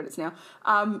about the credits now,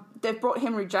 they've brought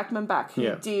Henry Jackman back,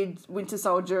 who did Winter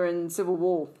Soldier and Civil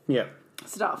War. Yeah.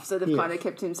 Stuff, so they've kind of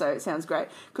kept him, so it sounds great.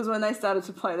 Because when they started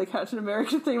to play the Captain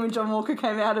America theme when John Walker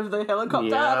came out of the helicopter,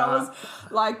 and I was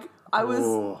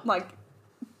like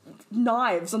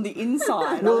knives on the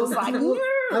inside. I was like,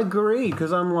 I agree,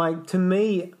 because I'm like, to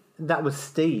me, that was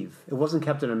Steve. It wasn't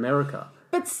Captain America.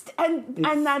 but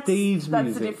and that's Steve's the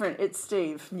music. different. It's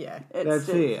Steve. Yeah. It's That's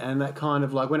Steve. it. And that kind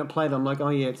of like, when it played, I'm like, oh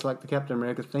yeah, it's like the Captain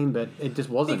America theme, but it just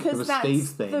wasn't. Because it was that's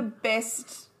Steve's theme. the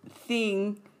best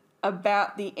thing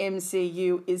about the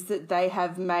MCU is that they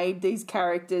have made these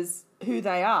characters who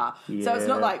they are. So it's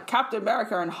not like Captain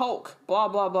America and Hulk, blah,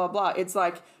 blah, blah, blah. It's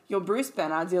like you're Bruce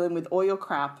Banner dealing with all your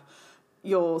crap.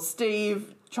 You're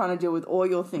Steve trying to deal with all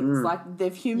your things. Like,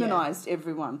 they've humanised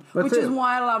everyone. Which is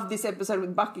why I love this episode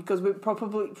with Bucky, because we're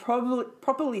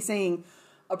properly seeing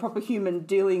a proper human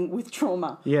dealing with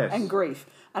trauma and grief.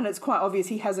 And it's quite obvious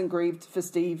he hasn't grieved for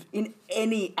Steve in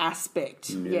any aspect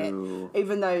yet.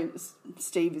 Even though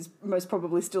Steve is most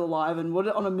probably still alive and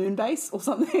on a moon base or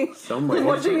something. Somewhere.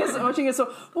 watching us. Well, because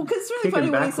it's really funny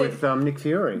when he said... with Nick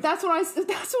Fury. That's what I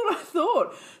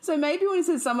thought. So maybe when he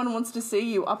said someone wants to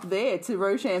see you up there to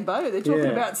Rochambeau, they're talking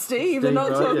about Steve. They're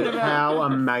not talking about... How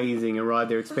amazing. And right,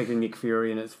 they're expecting Nick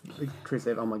Fury and it's Chris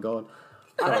Evans. Oh my God.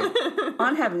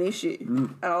 I'm having an issue.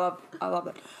 And I love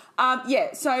that.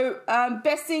 So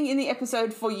best thing in the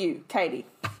episode for you, Katie?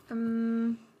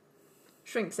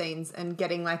 Shrink scenes and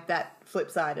getting like that flip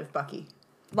side of Bucky.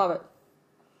 Love it.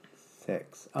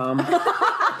 Sex.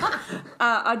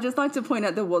 I'd just like to point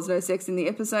out there was no sex in the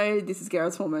episode. This is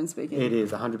Gareth's hormone speaking. It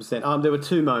is, 100%. There were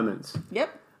two moments.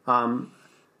 Yep.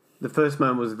 The first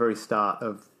moment was the very start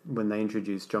of when they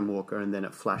introduced John Walker, and then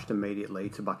it flashed immediately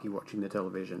to Bucky watching the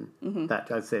television.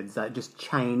 That, I said, that just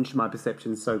changed my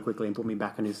perception so quickly and put me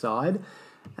back on his side.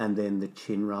 And then the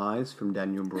chin rise from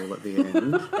Daniel Brühl at the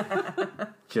end.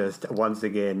 Just, once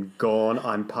again, gone.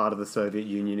 I'm part of the Soviet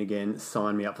Union again.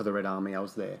 Sign me up for the Red Army. I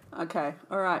was there. Okay,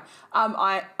 all right.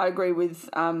 I agree with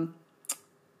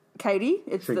Katie.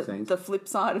 It's the flip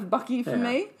side of Bucky for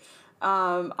me.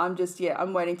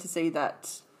 I'm waiting to see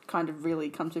that kind of really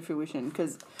come to fruition,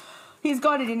 because he's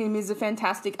got it in him. He's a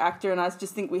fantastic actor, and I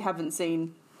just think we haven't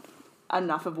seen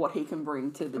enough of what he can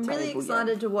bring to the table. I'm really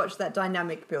excited to watch that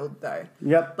dynamic build, though.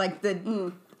 Yet. Like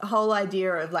the whole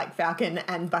idea of like Falcon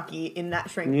and Bucky in that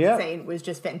shrink scene was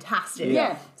just fantastic.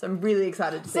 Yeah. So I'm really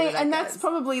excited to see how that and goes. that's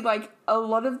probably like a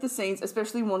lot of the scenes,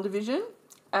 especially WandaVision.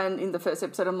 And in the first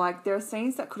episode, I'm like, there are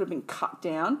scenes that could have been cut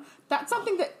down. That's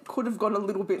something that could have got a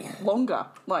little bit longer,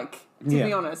 like, to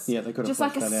be honest. Yeah, they could have just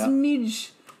like a fleshed that out.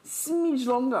 smidge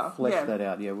longer. Flesh that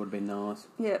out, would have been nice.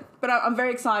 Yeah, but I'm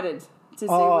very excited to see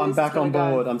Oh, where I'm this back is gonna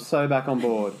on board. go. I'm so back on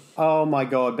board. Oh my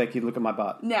God, Becky, look at my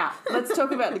butt. Now, let's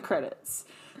talk about the credits.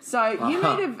 So, you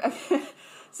made a...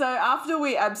 So after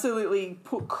we absolutely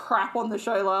put crap on the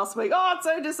show last week, it's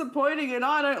so disappointing and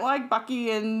I don't like Bucky,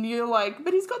 and you're like,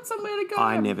 but he's got somewhere to go.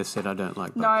 I never said I don't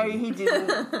like Bucky. No, he didn't.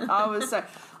 I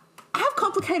have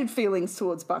complicated feelings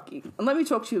towards Bucky, and let me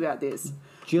talk to you about this.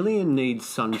 Gillian needs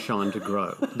sunshine to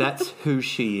grow. That's who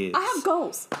she is. I have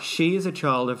goals. She is a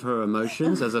child of her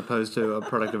emotions as opposed to a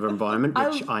product of her environment,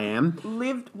 which I am.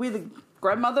 Lived with a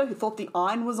grandmother who thought the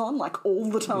iron was on, like, all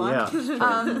the time.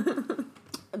 Yeah.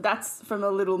 That's from a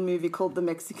little movie called The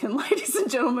Mexican. Ladies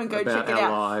and gentlemen, go About check it our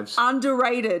out. lives.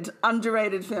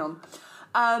 Underrated film.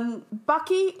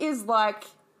 Bucky is like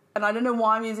and I don't know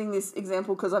why I'm using this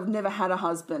example because I've never had a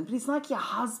husband, but he's like your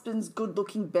husband's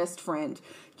good-looking best friend.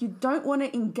 You don't want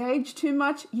to engage too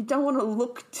much. You don't want to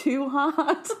look too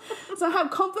hard. So I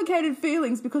have complicated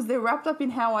feelings because they're wrapped up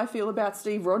in how I feel about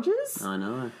Steve Rogers. I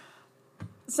know.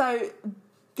 So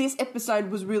this episode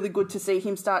was really good to see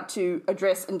him start to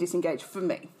address and disengage for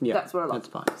me. Yeah, that's what I like. That's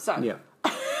fine. So, yeah.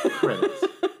 Credits.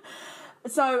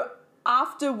 So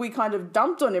after we kind of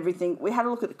dumped on everything, we had a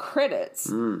look at the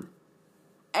credits.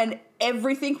 And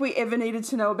everything we ever needed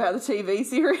to know about the TV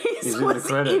series was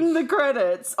in the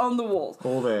credits on the walls.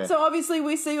 All there. So obviously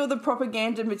we see all the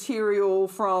propaganda material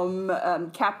from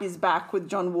Cap is Back with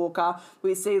John Walker.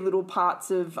 We see little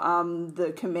parts of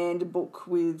the Commander book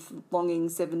with Longing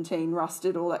 17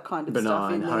 Rusted, all that kind of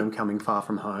stuff in there. Homecoming, Far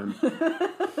From Home.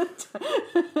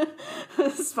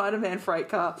 Spider-Man freight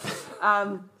car.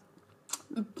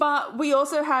 But we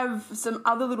also have some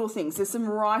other little things. There's some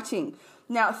writing.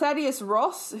 Now, Thaddeus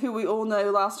Ross, who we all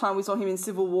know last time we saw him in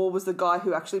Civil War, was the guy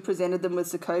who actually presented them with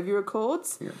Sokovia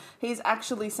Accords. Yeah. He's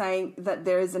actually saying that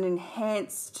there is an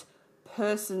enhanced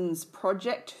persons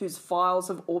project whose files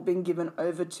have all been given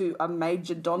over to a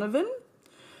Major Donovan,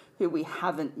 who we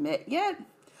haven't met yet.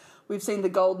 We've seen the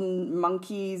Golden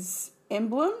Monkeys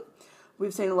emblem.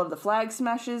 We've seen a lot of the Flag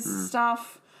Smashers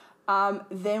stuff.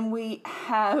 Then we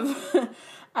have,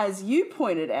 as you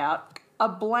pointed out, a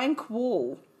blank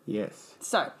wall. Yes.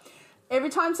 So, every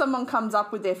time someone comes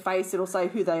up with their face, it'll say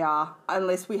who they are,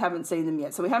 unless we haven't seen them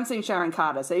yet. So, we haven't seen Sharon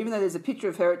Carter. So, even though there's a picture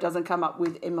of her, it doesn't come up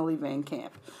with Emily Van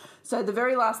Camp. So, the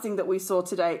very last thing that we saw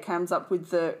today, it comes up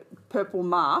with the purple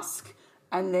mask,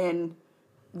 and then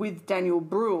with Daniel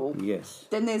Bruhl. Yes.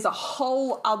 Then there's a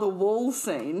whole other wall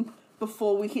scene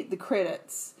before we hit the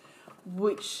credits,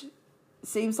 which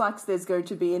seems like there's going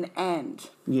to be an and.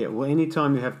 Yeah, well,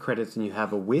 anytime you have credits and you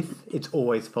have a with, it's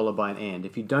always followed by an and.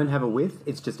 If you don't have a with,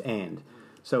 it's just and.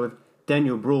 So if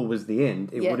Daniel Bruhl was the end,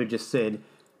 it would have just said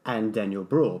and Daniel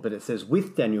Bruhl. But it says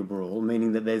with Daniel Bruhl,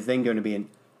 meaning that there's then going to be an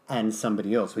and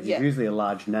somebody else, which is usually a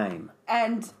large name.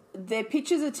 And their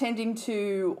pictures are tending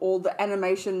to, or the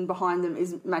animation behind them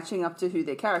is matching up to who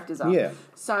their characters are. Yeah.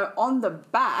 So on the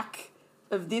back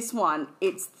of this one,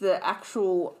 it's the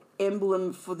actual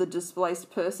emblem for the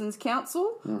Displaced Persons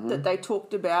Council that they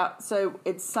talked about. So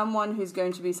it's someone who's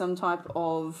going to be some type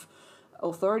of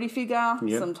authority figure,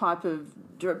 some type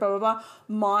of blah, blah, blah.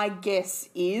 My guess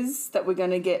is that we're going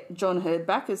to get John Hurt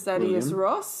back as Thaddeus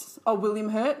Ross. Oh, William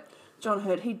Hurt. John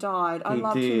Hurt, he died. I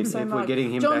loved him so much. We're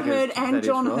getting him John back Hurt as and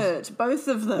John Ross. Hurt, both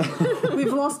of them.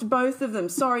 We've lost both of them.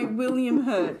 Sorry, William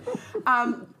Hurt.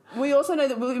 We also know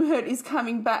that William Hurt is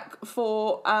coming back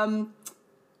for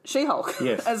She-Hulk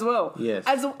as well. Yes.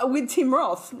 With Tim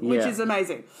Roth, which is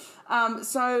amazing.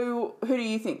 So who do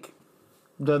you think?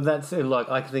 That's like,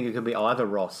 I think it could be either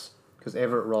Ross, because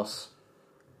Everett Ross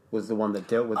was the one that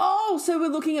dealt with... Oh, so we're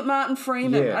looking at Martin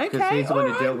Freeman. Yeah, because he's the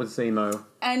one who dealt with Zemo.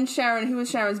 And Sharon, who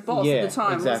was Sharon's boss at the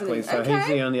time, exactly. wasn't he? So he's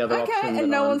the only other option. Okay, and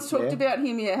no one's talked about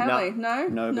him yet, have they? No?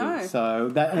 Nobody. So,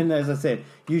 that, and as I said,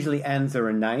 usually ands are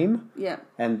a name. Yeah.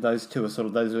 And those two are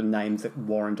those are names that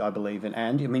warrant, I believe, an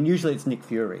and. I mean, usually it's Nick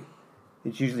Fury.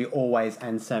 It's usually always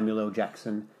and Samuel L.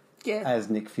 Jackson as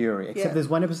Nick Fury. Except there's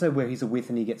one episode where he's a with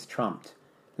and he gets trumped.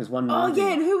 There's one movie. Oh,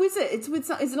 yeah, and who is it? It's with...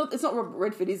 It's not Robert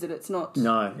Redford, is it? It's not...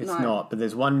 No, it's not. But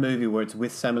there's one movie where it's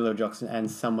with Samuel L. Jackson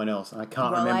and someone else. And I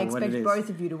can't remember what it is. I expect both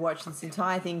of you to watch this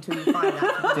entire thing till you find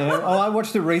out. I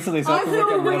watched it recently, so I can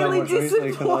look at what I watched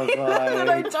recently. That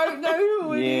I don't know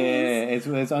who it is.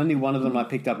 Yeah, it's only one of them I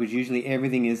picked up, which usually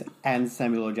everything is and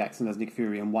Samuel L. Jackson as Nick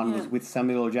Fury, and one was with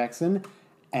Samuel L. Jackson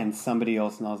and somebody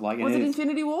else, and I was like... Was it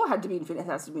Infinity War? Had to be Infinity.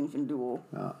 It has to be Infinity War.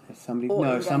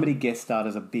 Somebody guest starred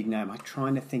as a big name. I'm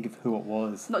trying to think of who it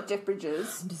was. Not Jeff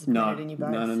Bridges. No.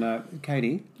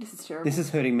 Katie? This is terrible. This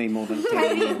is hurting me more than...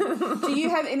 Katie, do you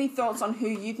have any thoughts on who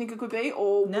you think it could be?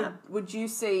 Or would you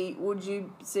see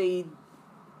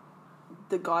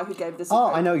the guy who gave this...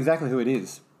 I know exactly who it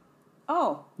is.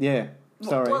 Oh. Yeah.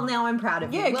 Sorry. Well, now I'm proud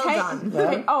of you. Well done.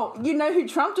 Right? Oh, you know who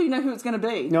trumped, or you know who it's going to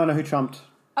be? No, I know who trumped.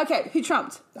 Okay, who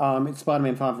trumped? It's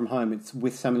Spider-Man Far From Home. It's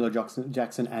with Samuel L.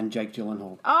 Jackson and Jake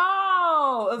Gyllenhaal.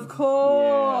 Oh, of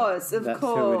course, that's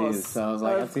who it is. So I was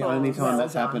like, that's the only time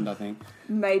that's happened, I think.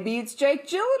 Maybe it's Jake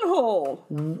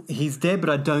Gyllenhaal. He's dead, but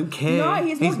I don't care. No,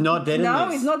 he's not dead in this. No,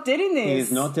 he's not dead in this. He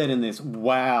is not dead in this.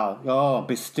 Wow. Oh,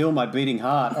 be still my beating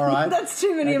heart. All right. That's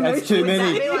too many emotions. That's too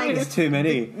many. It's too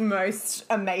many. Most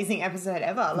amazing episode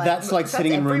ever. That's like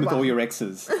sitting in a room with all your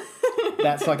exes.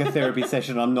 That's like a therapy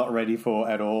session I'm not ready for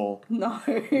at all. No.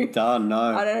 Done, no.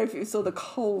 I don't know if you saw the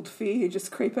cold fear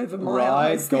just creep over my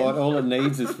Right, eyes. God, all it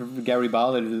needs is for Gary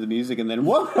Barlow to do the music and then,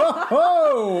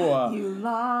 whoa! You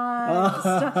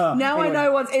lie. Now I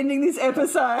know what's ending this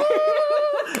episode.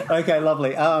 Okay,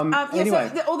 lovely. Anyway.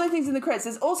 So all the things in the credits.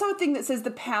 There's also a thing that says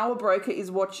the Power Broker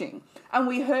is watching. And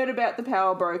we heard about the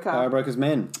Power Broker. Power Broker's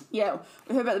Men. Yeah,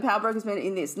 we heard about the Power Broker's Men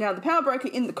in this. Now, the Power Broker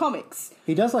in the comics.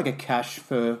 He does like a cash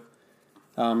for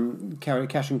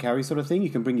cash and carry sort of thing. You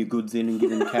can bring your goods in and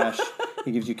give him cash.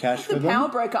 He gives you cash for them. Power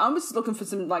Broker, I'm just looking for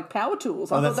some, like, power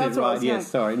tools. I thought that's what I right. was Yes,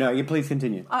 saying. sorry. No, you please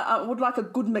continue. I would like a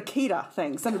good Makita,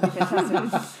 thanks. That would be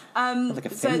fantastic. Like a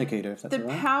Femnikita, if that's the all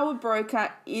right. Power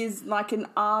Broker is like an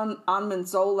Armin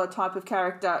Zola type of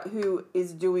character who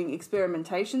is doing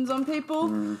experimentations on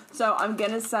people. So I'm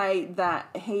going to say that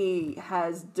he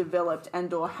has developed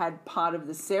and or had part of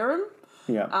the serum.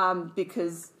 Yeah.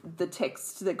 Because the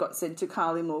text that got sent to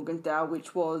Carly Morgenthau,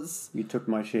 which was... You took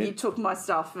my shit. You took my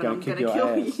stuff and Gonna I'm kick going to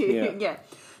kill your ass. you. Yeah.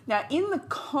 Now, in the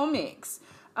comics,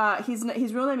 his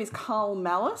real name is Carl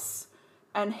Malice,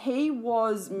 and he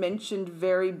was mentioned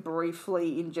very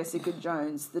briefly in Jessica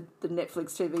Jones, the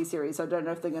Netflix TV series. I don't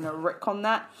know if they're going to retcon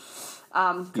that,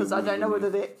 because I don't know whether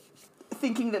they're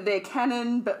thinking that they're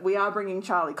canon, but we are bringing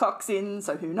Charlie Cox in,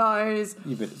 so who knows?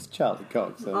 You bet it's Charlie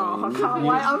Cox. I can't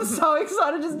wait. I'm so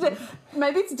excited.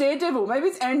 Maybe it's Daredevil. Maybe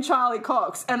it's and Charlie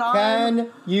Cox. And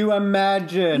Can you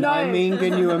imagine? No. I mean,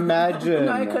 can you imagine?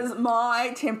 No, because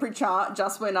my temperature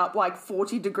just went up like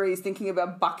 40 degrees thinking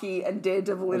about Bucky and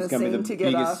Daredevil in a It's going to be scene the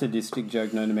together. biggest sadistic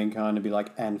joke known to mankind to be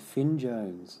like, and Finn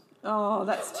Jones. Oh,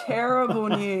 that's terrible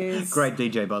news. Great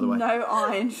DJ, by the way. No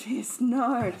Iron Fist,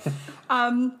 no.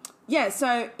 Yeah,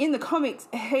 so in the comics,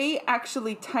 he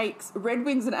actually takes... Red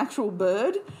Wing's an actual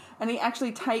bird, and he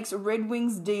actually takes Red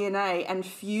Wing's DNA and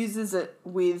fuses it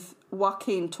with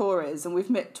Joaquin Torres. And we've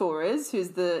met Torres,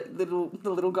 who's the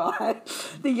little guy,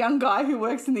 the young guy who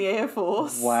works in the Air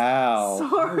Force. Wow.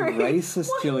 Sorry. Racist,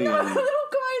 Gillian. No, the little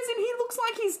guy is in... He looks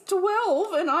like he's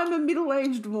 12, and I'm a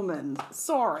middle-aged woman.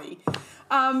 Sorry.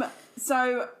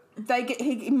 So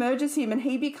he merges him, and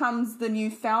he becomes the new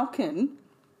Falcon...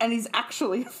 And he's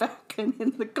actually a Falcon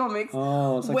in the comics.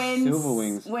 Oh, it's like Silver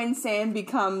Wings. When Sam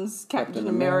becomes Captain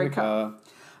America.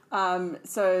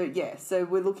 So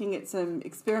we're looking at some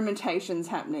experimentations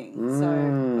happening. So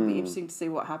it'll be interesting to see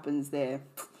what happens there.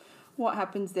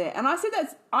 And I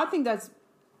think that's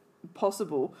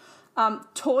possible.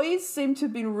 Toys seem to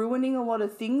have been ruining a lot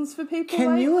of things for people.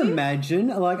 Can you lately. imagine?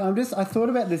 Like, I thought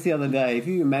about this the other day. If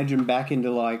you imagine back into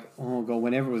like, oh god,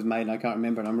 whenever it was made, and I can't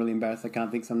remember, and I'm really embarrassed. I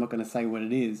can't think, so I'm not going to say what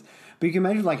it is. But you can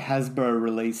imagine like Hasbro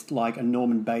released like a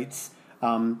Norman Bates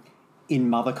in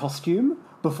mother costume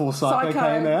before Psycho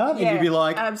came out, yeah, and you'd be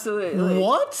like, absolutely.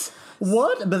 What?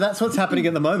 But that's what's happening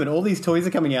at the moment. All these toys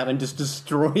are coming out and just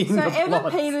destroying So the Emma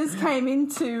plot. Peters came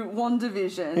into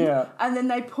WandaVision, Yeah. and then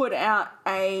they put out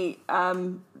the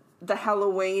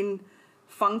Halloween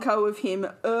Funko of him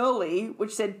early,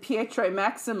 which said Pietro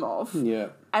Maximoff. Yeah.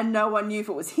 And no one knew if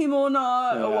it was him or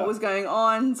not, or what was going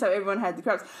on. So everyone had the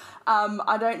cracks.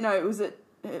 I don't know. Was it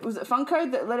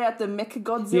Funko that let out the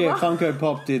Mechagodzilla? Yeah, Funko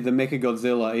Pop did the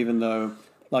Mechagodzilla, even though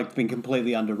like it's been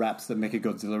completely under wraps that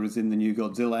Mechagodzilla is in the new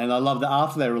Godzilla. And I love that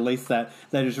after they released that,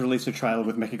 they just released a trailer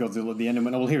with Mechagodzilla at the end and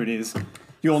went, oh, well, here it is.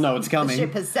 You all know it's coming. The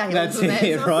ship has sailed. That's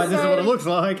it, right? This is what it looks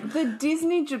like. The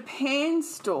Disney Japan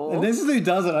store. And this is who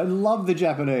does it. I love the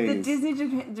Japanese. The Disney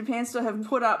Japan store have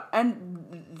put up,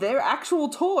 and they're actual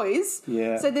toys.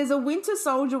 Yeah. So there's a Winter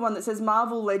Soldier one that says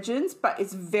Marvel Legends, but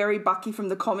it's very Bucky from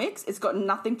the comics. It's got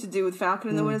nothing to do with Falcon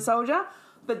and the Winter Soldier.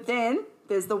 But then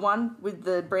there's the one with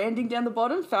the branding down the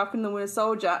bottom, Falcon and the Winter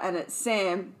Soldier, and it's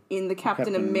Sam in the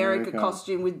Captain America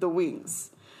costume with the wings.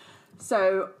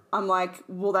 So I'm like,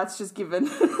 well, that's just given.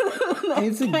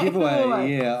 It's a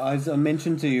giveaway, yeah. As I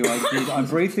mentioned to you, I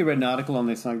briefly read an article on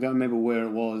this, and I don't remember where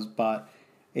it was, but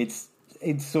it's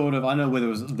sort of, I don't know whether it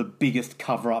was the biggest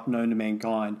cover-up known to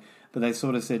mankind, but they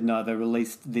sort of said, no, they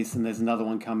released this, and there's another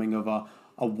one coming of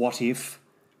a what-if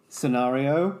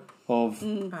scenario of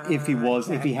if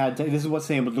he had, this is what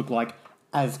Sam would look like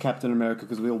as Captain America,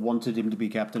 because we all wanted him to be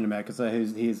Captain America, so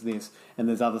here's this, and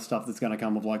there's other stuff that's going to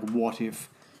come of, like, what if...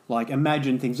 Like,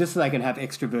 imagine things, just so they can have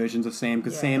extra versions of Sam,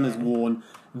 because Sam has worn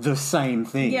the same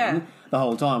thing the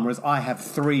whole time, whereas I have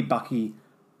 3 Bucky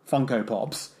Funko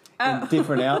Pops in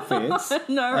different outfits,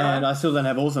 and I still don't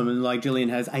have all of them, and, like, Gillian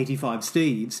has 85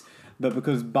 Steves, but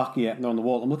because Bucky, they're on the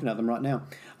wall, I'm looking at them right now,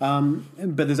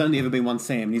 but there's only ever been one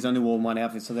Sam, and he's only worn one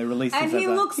outfit, so they released and this he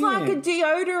as looks like a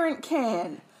deodorant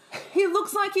can. He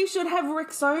looks like he should have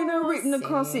Rexona written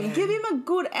across him. Give him a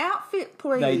good outfit,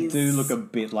 please. They do look a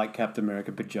bit like Captain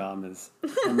America pajamas.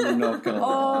 I'm not going to lie.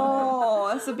 Oh,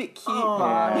 that's a bit cute.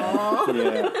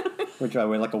 Yeah. Which I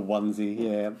wear like a onesie.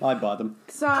 Yeah, I buy them.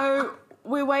 So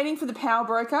we're waiting for the power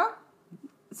broker.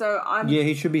 So Yeah,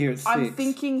 he should be here at 6. I'm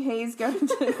thinking he's going to...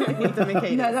 The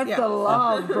Makitas. No, that's the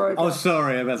love broker. Oh,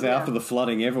 sorry. I'm about to say, after the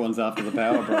flooding, everyone's after the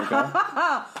power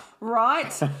broker.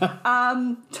 Right.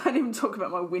 Don't even talk about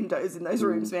my windows in those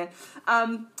rooms, man.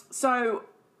 So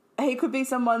he could be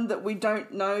someone that we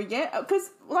don't know yet. Because,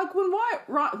 like, when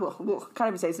can't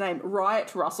even say his name,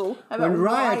 Wyatt Russell.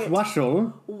 Wyatt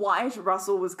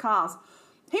Russell was cast,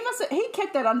 he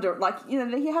kept that under, like, you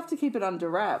know, you have to keep it under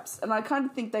wraps. And I kind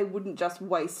of think they wouldn't just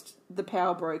waste the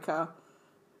power broker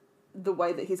the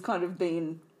way that he's kind of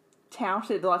been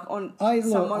touted, like, on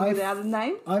someone without a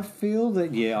name. I feel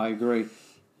that, I agree.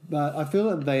 But I feel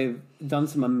that they've done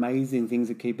some amazing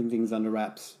things at keeping things under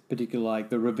wraps, particularly like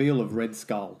the reveal of Red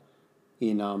Skull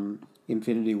in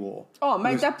Infinity War. Oh,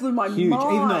 mate, that blew my huge,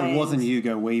 mind. even though it wasn't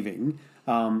Hugo Weaving.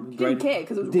 Didn't care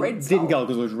because it was Red Skull. Didn't go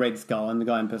because it was Red Skull, and the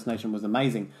guy impersonation was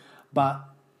amazing. But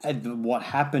what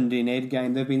happened in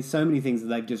Endgame, there have been so many things that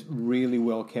they've just really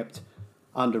well kept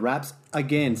under wraps.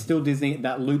 Again, still Disney,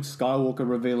 that Luke Skywalker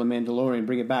reveal of Mandalorian,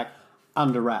 bring it back.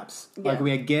 Under wraps. Yeah. Like,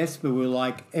 we had guests, but we were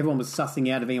like, everyone was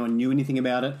sussing out if anyone knew anything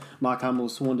about it. Mark Hamill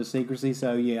was sworn to secrecy.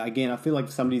 So, again, I feel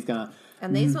like somebody's going to...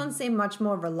 And these ones seem much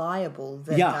more reliable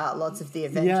than lots of the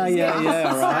Avengers.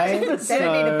 Right? They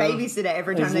don't need a babysitter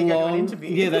every time they go to an interview.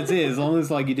 Yeah, that's it. As long as,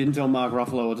 like, you didn't tell Mark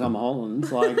Ruffalo or Tom Holland,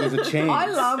 like, there's a chance. I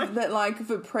love that, like,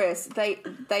 for press, they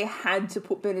had to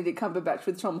put Benedict Cumberbatch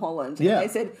with Tom Holland. Yeah. And they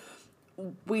said,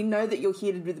 we know that you're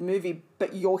here to do the movie,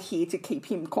 but you're here to keep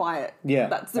him quiet. Yeah.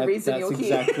 That's the reason you're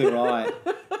here. That's exactly right.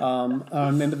 I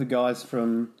remember the guys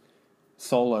from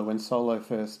Solo, when Solo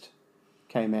first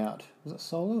came out. Was it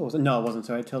Solo? Or was it? No, it wasn't.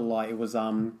 Sorry, I tell a lie. It was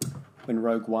when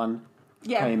Rogue One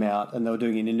came out, and they were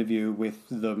doing an interview with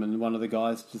them, and one of the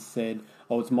guys just said,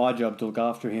 "Oh, it's my job to look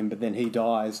after him, but then he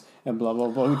dies," and blah blah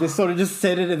blah. We just sort of just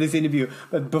said it in this interview,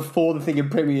 but before the thing had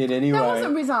premiered anyway. That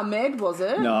wasn't Riz Ahmed, was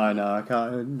it? No, I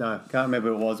can't remember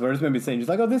who it was. But I just remember seeing just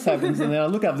like, "Oh, this happens," and then I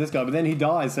look up this guy, but then he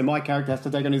dies, so my character has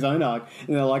to take on his own arc,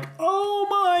 and they're like, "Oh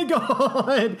my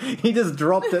god!" He just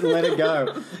dropped it and let it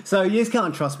go. So you just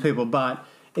can't trust people, but.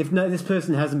 If this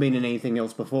person hasn't been in anything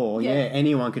else before,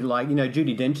 anyone could, like,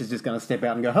 Judi Dench is just going to step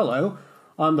out and go, "Hello,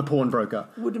 I'm the pawnbroker."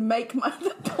 Would make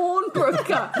the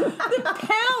pawnbroker, the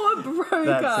power broker.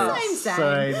 That's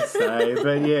it. Same.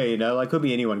 But like, could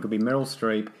be anyone. Could be Meryl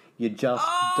Streep. You just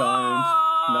don't.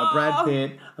 No, Brad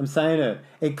Pitt. I'm saying it.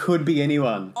 It could be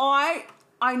anyone.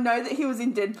 I know that he was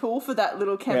in Deadpool for that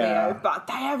little cameo, but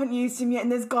they haven't used him yet,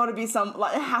 and there's got to be some,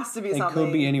 like, there has to be something. It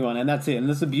could be anyone, and that's it. And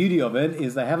that's the beauty of it,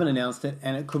 is they haven't announced it,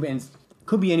 and it could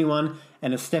be anyone,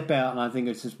 and a step out, and I think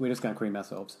we're just going to cream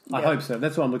ourselves. Yeah. I hope so.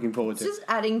 That's what I'm looking forward to. It's just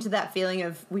adding to that feeling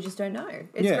of we just don't know.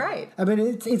 It's great. I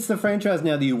mean, it's the franchise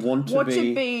now that you want to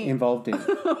be involved in.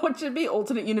 What should be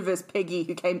alternate universe Peggy,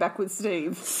 who came back with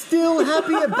Steve? Still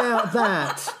happy about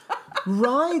that.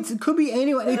 Right? It could be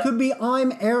anyone. It could be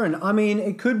I'm Aaron. I mean,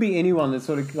 it could be anyone that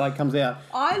sort of like comes out.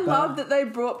 I love that they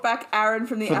brought back Aaron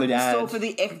from the Apple Store for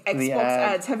the Xbox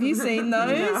ads. Have you seen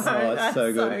those? No, that's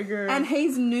so good. And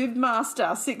he's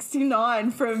Noobmaster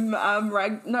 69 from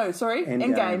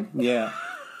Endgame. Yeah.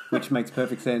 Which makes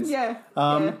perfect sense. Yeah.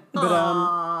 But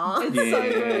it's so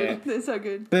good. They're so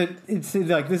good. But it's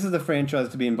like, this is the franchise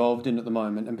to be involved in at the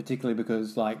moment, and particularly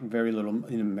because, like, very little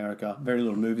in America, very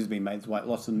little movies being made.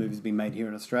 Lots of movies being made here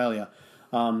in Australia.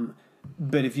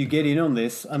 But if you get in on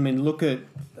this, I mean, look at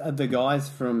the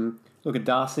guys look at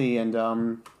Darcy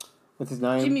and what's his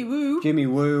name? Jimmy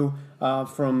Woo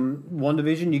from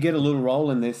WandaVision. You get a little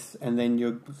role in this, and then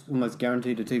you're almost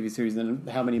guaranteed a TV series and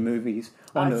how many movies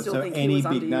on it. So any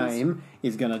big name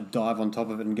is going to dive on top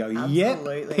of it and go,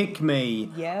 "Yep, pick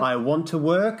me. Yep. I want to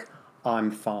work. I'm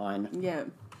fine." Yeah.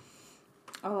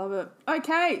 I love it.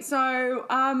 Okay, so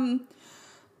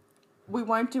we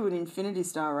won't do an Infinity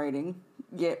Star rating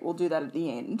yet. We'll do that at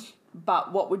the end.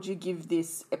 But what would you give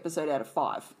this episode out of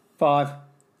 5? 5.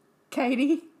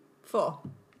 Katie? 4.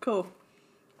 Cool.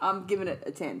 I'm giving it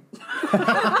a 10.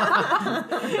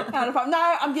 Out of 5.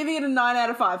 No, I'm giving it a 9 out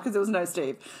of 5 because there was no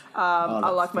Steve. I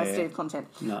like my Steve content.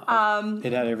 No,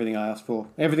 it had everything I asked for.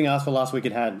 Everything I asked for last week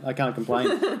it had. I can't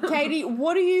complain. Katie,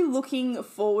 what are you looking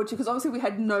forward to? Because obviously we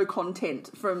had no content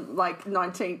from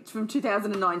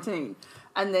 2019.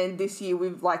 And then this year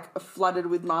we've like flooded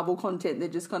with Marvel content. They're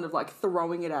just kind of like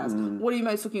throwing it at us. What are you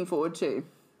most looking forward to?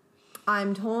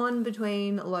 I'm torn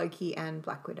between Loki and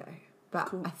Black Widow,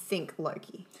 but I think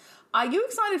Loki. Are you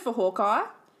excited for Hawkeye?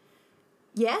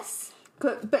 Yes.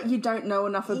 But you don't know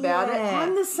enough about it. Yeah.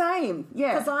 I'm the same.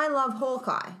 Yeah. Because I love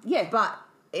Hawkeye. Yeah. But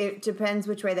it depends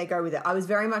which way they go with it. I was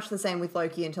very much the same with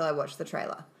Loki until I watched the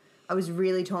trailer. I was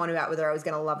really torn about whether I was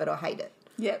going to love it or hate it.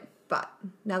 Yep. But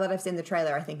now that I've seen the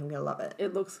trailer, I think I'm going to love it.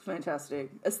 It looks fantastic.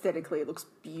 Aesthetically, it looks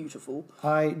beautiful.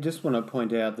 I just want to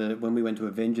point out that when we went to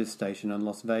Avengers Station in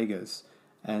Las Vegas,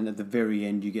 and at the very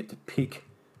end you get to pick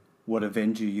what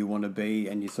Avenger you want to be,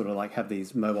 and you sort of like have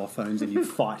these mobile phones and you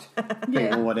fight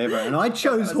people or whatever. And I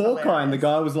chose Hawkeye, hilarious. and the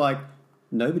guy was like,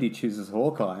 nobody chooses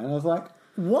Hawkeye. And I was like,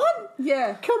 what?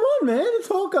 Yeah. Come on, man, it's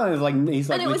Hawkeye. He's like And it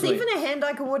was literally- even a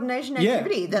hand-eye coordination Yeah.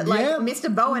 activity that, Yeah.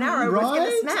 Mr. Bow and Arrow was going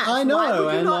to smash. I know, Why would you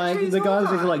and not choose the guys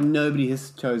Hawkeye? are like, nobody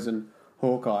has chosen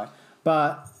Hawkeye.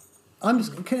 But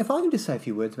if I can just say a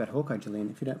few words about Hawkeye,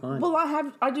 Gillian, if you don't mind. Well,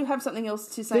 I do have something else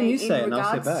to say Then you in say it and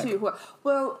I'll regards sit back. to.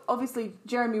 Well, obviously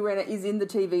Jeremy Renner is in the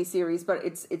TV series, but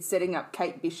it's setting up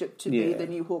Kate Bishop to be Yeah. the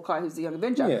new Hawkeye, who's the young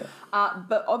Avenger. Yeah.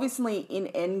 But obviously in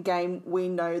Endgame, we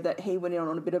know that he went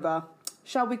on a bit of a,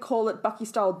 shall we call it,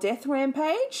 Bucky-style death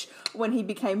rampage when he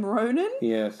became Ronin.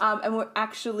 Yes. And we're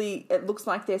actually, it looks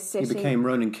like they're He setting. became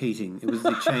Ronan Keating. It was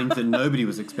the change that nobody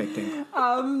was expecting.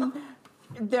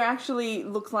 There actually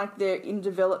looks like they're in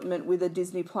development with a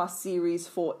Disney Plus series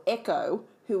for Echo,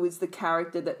 who is the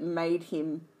character that made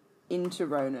him into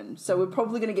Ronin. So we're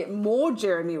probably going to get more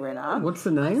Jeremy Renner What's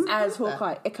the name? as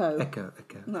Hawkeye. Echo. Echo.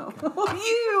 No.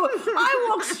 I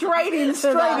walked straight into that.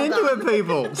 Straight into it,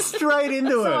 people. Straight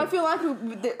into So I it. feel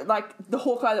like the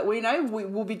Hawkeye that we know, we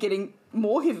will be getting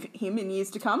more of him in years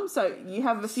to come. So you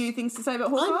have a few things to say about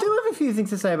Hawkeye? I do have a few things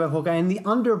to say about Hawkeye and the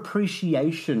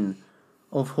underappreciation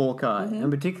of Hawkeye, and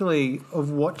particularly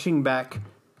of watching back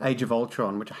Age of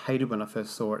Ultron, which I hated when I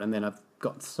first saw it, and then I've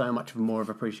got so much more of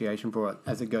appreciation for it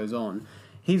as it goes on.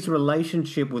 His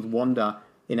relationship with Wanda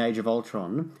in Age of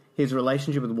Ultron, his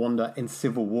relationship with Wanda in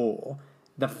Civil War,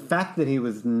 the fact that he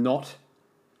was not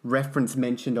reference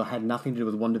mentioned or had nothing to do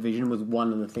with WandaVision was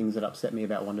one of the things that upset me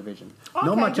about WandaVision.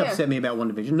 Not much upset me about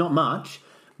WandaVision, not much,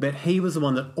 but he was the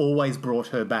one that always brought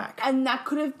her back. And that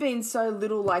could have been so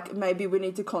little, like maybe we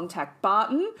need to contact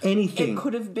Barton. Anything. It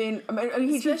could have been. I mean,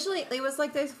 he just, Especially, it was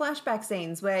like those flashback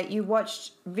scenes where you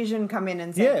watched Vision come in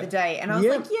and save the day, and I was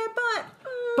like,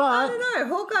 but I don't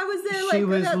know, Hawkeye was there she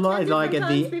was about 10 like at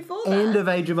times the before end that. of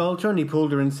Age of Ultron, he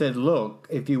pulled her and said, look,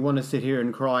 if you want to sit here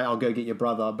and cry, I'll go get your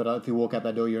brother, but if you walk out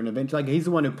that door, you're an Avenger. Like, he's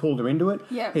the one who pulled her into it.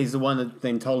 Yeah. He's the one that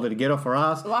then told her to get off her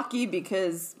ass. lucky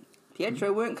because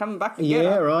Pietro weren't coming back together.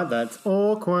 Yeah, right, that's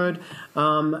awkward.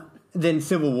 Then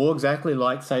Civil War, exactly,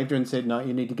 like, saved her and said, no,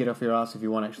 you need to get off your ass if you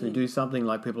want to actually do something.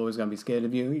 Like, people are always going to be scared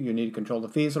of you. You need to control the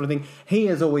fear sort of thing. He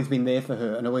has always been there for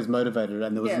her and always motivated her,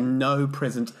 and there was no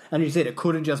presence. And you said it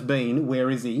could have just been,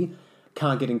 where is he?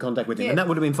 Can't get in contact with him. And that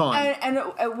would have been fine. And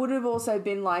it would have also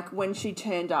been like when she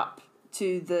turned up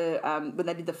to the, when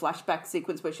they did the flashback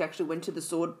sequence where she actually went to the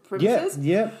sword premises.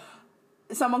 Yeah.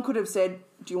 Someone could have said,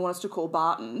 do you want us to call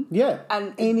Barton? Yeah,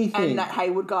 And anything. And that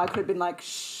Hayward guy could have been like,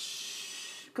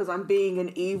 shh, because I'm being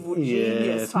an evil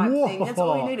genius type thing. That's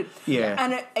all you needed. Yeah.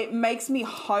 And it makes me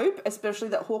hope, especially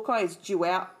that Hawkeye is due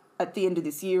out at the end of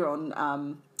this year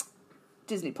on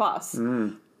Disney Plus,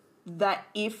 that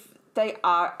if they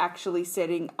are actually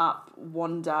setting up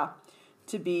Wanda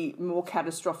to be more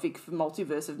catastrophic for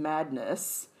Multiverse of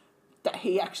Madness, that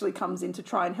he actually comes in to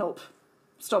try and help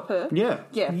stop her. Yeah,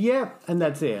 and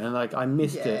that's it. And like, I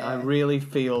missed it. I really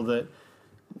feel that,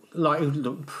 like,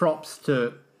 look, props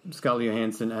to Scarlett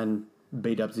Johansson and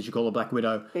B-dubs, as you call her, Black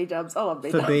Widow, B-dubs. I love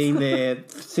B-dubs. for being there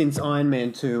since Iron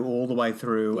Man 2 all the way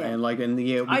through. Yeah. And like, and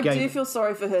yeah, I do feel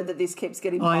sorry for her that this keeps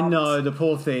getting I bumped. know, the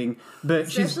poor thing, but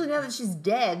Especially now that she's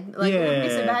dead. Like, it would be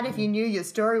so Yeah. bad if you knew your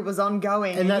story was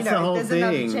ongoing. and that's you know, the whole there's thing.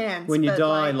 Another chance, When you but,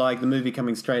 die, like, the movie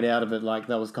coming straight out of it, like,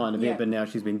 that was kind of Yeah. it. But now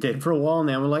she's been dead for a while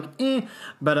now. We're like,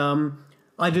 But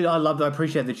I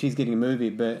appreciate that she's getting a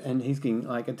movie, and he's getting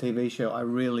like a TV show. I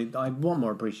want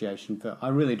more appreciation for. I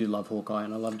really do love Hawkeye,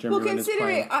 and I love Jeremy Well, Renner's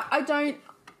considering playing.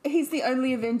 he's the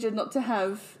only Avenger not to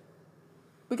have.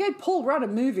 We gave Paul Rudd a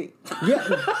movie.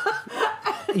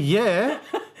 Yeah,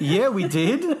 we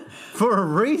did for a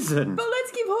reason. But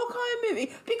let's give Hawkeye a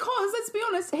movie because let's be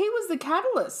honest, he was the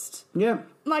catalyst. Yeah,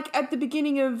 Like at the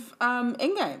beginning of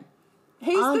Endgame,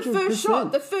 he's the first 100%.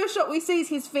 shot. The first shot we see is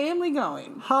his family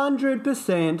going.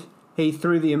 100%. He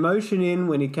threw the emotion in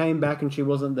when he came back and she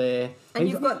wasn't there. And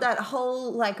you've got that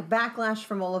whole backlash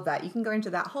from all of that. You can go into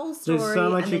that whole story. There's so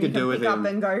much and you then could do with pick up him.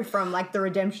 and go from the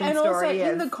redemption And story also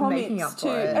in of the making up comics too.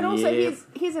 for it. And also Yep.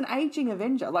 he's an aging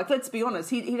Avenger. Like, let's be honest,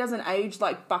 he doesn't age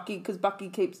like Bucky, because Bucky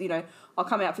keeps, I'll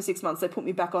come out for 6 months, they put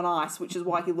me back on ice, which is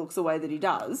why he looks the way that he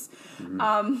does.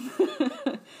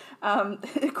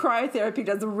 Cryotherapy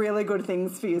does really good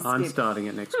things for your skin. I'm starting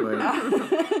it next week.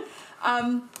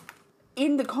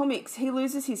 In the comics, he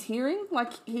loses his hearing.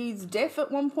 Like, he's deaf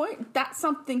at one point. That's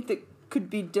something that could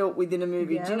be dealt with in a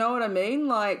movie. Yeah. Do you know what I mean?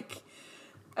 Like,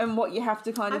 and what you have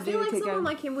to kind I of do feel to like keep someone going.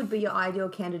 like him would be your ideal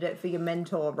candidate for your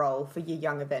mentor role for your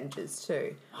young Avengers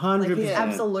too. 100%. He's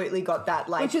absolutely got that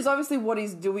Which is obviously what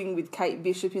he's doing with Kate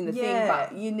Bishop in the Yeah. thing,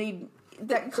 but you need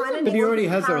that kind of. But he already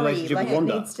has a relationship with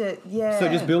Wanda. Needs to, yeah. So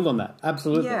just build on that.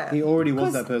 Absolutely. Yeah. He already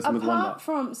was that person with Wanda. apart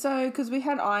from, because we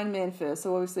had Iron Man first,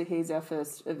 so obviously he's our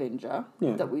first Avenger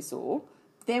that we saw.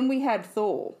 Then we had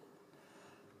Thor.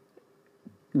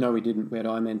 No, we didn't. We had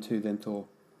Iron Man 2, then Thor.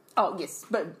 Oh, yes,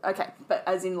 but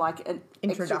as in like an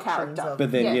extra Introductions character. of-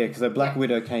 But then, Yeah. because Black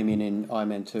Widow came in Iron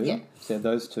Man 2. Yeah. So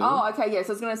those two. Oh, okay, yes.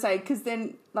 I was going to say, because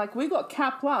then, we got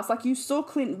Cap last. Like, you saw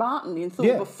Clint Barton in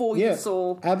Thor before you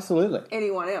saw absolutely.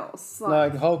 anyone else.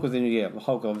 Like Hulk was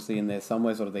Hulk obviously in there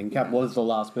somewhere sort of thing. Cap was the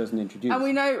last person introduced. and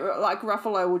we know,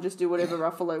 Ruffalo will just do whatever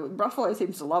Ruffalo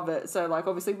seems to love it. So,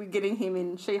 obviously, we're getting him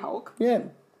in She-Hulk, Yeah.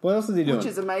 What else is he doing? which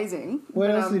is amazing. What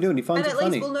else is he doing? He finds And it at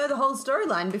funny. least we'll know the whole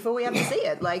storyline before we have to see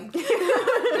it. And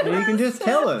you can just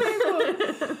tell us.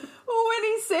 Well, when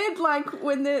he said,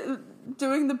 when they're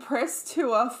doing the press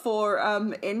tour for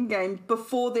Endgame,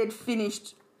 before they'd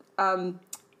finished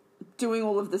doing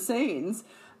all of the scenes,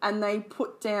 and they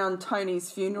put down Tony's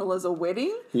funeral as a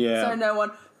wedding. Yeah. So no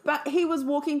one... But he was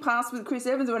walking past with Chris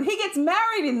Evans and he gets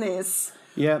married in this.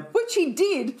 Yeah. Which he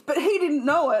did, but he didn't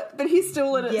know it, but he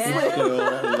still let it slip. Still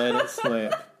let it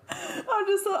slip. I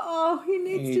just thought, he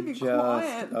needs to be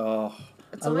quiet. Oh.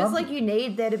 It's almost like you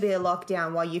need there to be a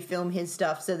lockdown while you film his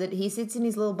stuff so that he sits in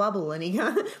his little bubble and he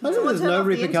can't... I think there's no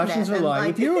repercussions for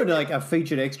if you were a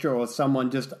featured extra or someone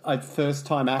just a first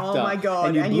time actor. Oh my God,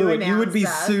 And you and blew you it, you would be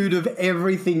announced that. sued of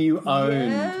everything you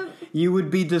owned. Yeah. You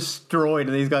would be destroyed.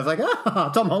 And these guys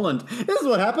Tom Holland. This is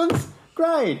what happens.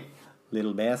 Great.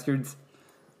 Little bastards.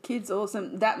 Kid's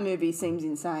awesome. That movie seems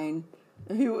insane.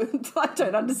 I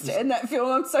don't understand that film.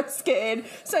 I'm so scared.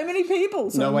 So many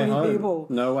people. No Way Home.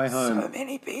 No Way Home. So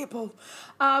many people.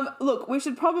 Look, we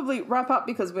should probably wrap up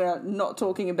because we're not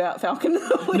talking about Falcon.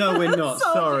 No, we're not.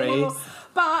 So Sorry. little.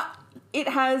 But it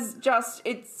has just...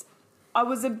 I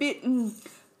was a bit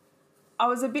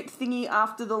thingy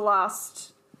after the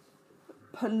last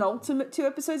penultimate 2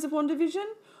 episodes of WandaVision.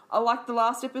 I liked the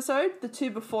last episode. The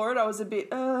 2 before it, I was a bit,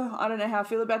 I don't know how I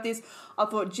feel about this. I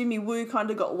thought Jimmy Woo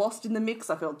kind of got lost in the mix.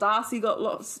 I felt Darcy got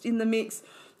lost in the mix.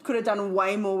 Could have done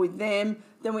way more with them.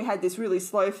 Then we had this really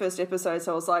slow first episode,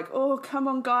 so I was like, oh, come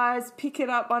on, guys, pick it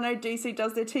up. I know DC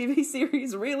does their TV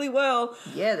series really well.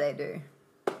 Yeah, they do.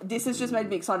 This has just made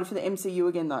me excited for the MCU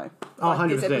again, though. Oh,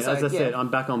 This 100%. As I episode, said, I'm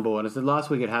back on board. I said last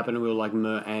week it happened and we were like,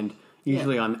 meh, and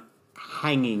usually I'm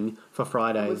hanging for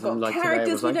Fridays. We've got and today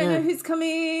characters, was we don't know who's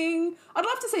coming. I'd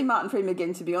love to see Martin Freeman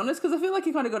again, to be honest, because I feel like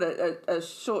he kind of got a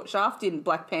short shaft in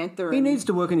Black Panther. He needs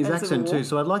to work on his and accent Civil War. too,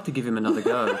 so I'd like to give him another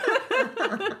go.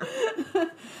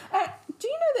 Do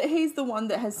you know that he's the one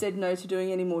that has said no to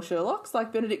doing any more Sherlocks?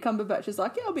 Like, Benedict Cumberbatch is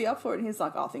like, yeah, I'll be up for it. And he's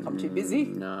like, I think I'm too busy.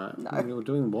 No. You're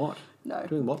doing what? No.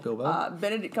 Doing what, Bilbo?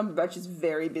 Benedict Cumberbatch is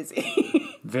very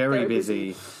busy. Very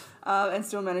busy. And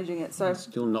still managing it. So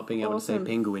Still not being able to say Awesome.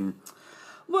 penguin.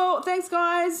 Well, thanks,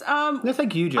 guys. No,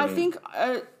 thank you, Julie. I think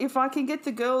if I can get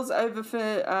the girls over for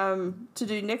to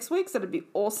do next week's, that'd be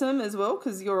awesome as well,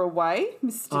 because you're away,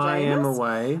 Mr. I James. am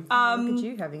away. Look at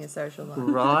you having a social life.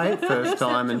 Right, first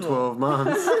time in 12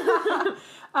 months.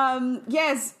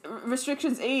 Yes,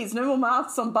 restrictions eased. No more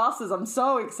masks on buses. I'm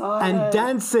so excited. And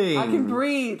dancing. I can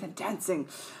breathe and dancing.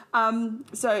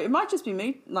 So it might just be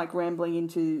me rambling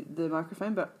into the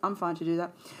microphone, but I'm fine to do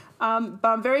that. But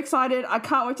I'm very excited. I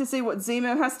can't wait to see what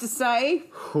Zemo has to say.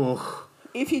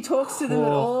 If he talks to them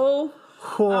at all.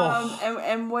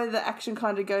 And where the action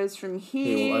kind of goes from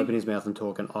here. He will open his mouth and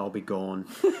talk and I'll be gone.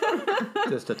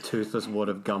 Just a toothless wad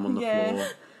of gum on the floor.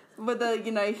 Whether,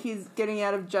 he's getting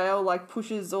out of jail,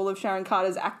 pushes all of Sharon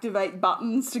Carter's activate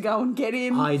buttons to go and get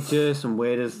him. And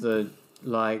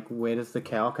where does the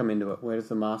cowl come into it? Where does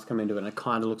the mask come into it? And it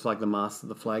kind of looks like the mask that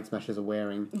the Flag Smashers are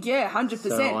wearing. Yeah,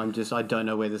 100%. So I don't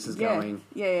know where this is going.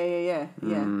 Yeah.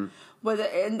 Whether,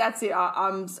 and that's it.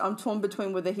 I'm torn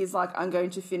between whether he's like, I'm going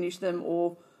to finish them,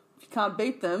 or if you can't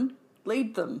beat them,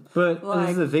 lead them. But this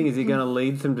is the thing, is he going to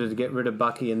lead them to get rid of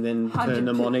Bucky and then turn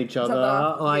them on each other?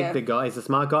 Like the guy, he's a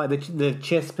smart guy. The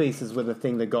chess pieces were the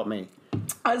thing that got me.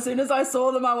 As soon as I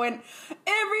saw them, I went,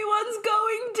 everyone's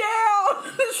going down!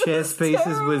 Chess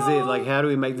pieces was it. Like, how do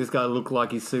we make this guy look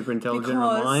like he's super intelligent and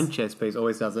online? Chess piece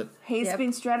always does it. He's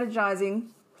been strategizing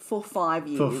for 5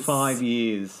 years. For 5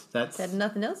 years. That's Had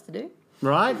nothing else to do.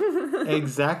 right?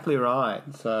 Exactly right.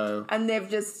 So And they've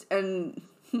just, and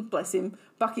bless him,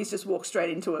 Bucky's just walked straight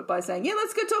into it by saying, yeah,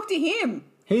 let's go talk to him.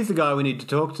 he's the guy we need to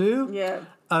talk to. Yeah,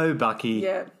 Oh, Bucky.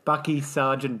 Yeah. Bucky,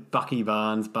 Sergeant Bucky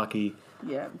Barnes, Bucky.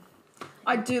 yeah.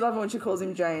 I do love it when she calls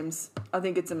him James. I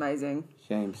think it's amazing.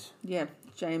 James. Yeah,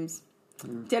 James.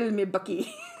 Tell me,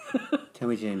 Bucky. Tell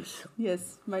me, James.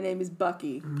 Yes, my name is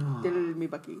Bucky. Tell me,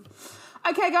 Bucky.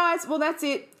 Okay, guys, well, that's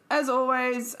it. As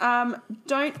always,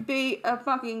 don't be a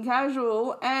fucking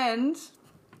casual, and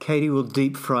Katie will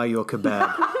deep fry your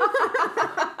kebab.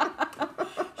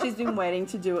 she's been waiting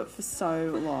to do it for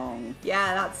so long.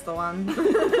 Yeah, that's the one.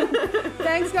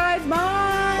 Thanks, guys.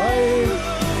 Bye.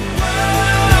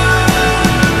 Bye.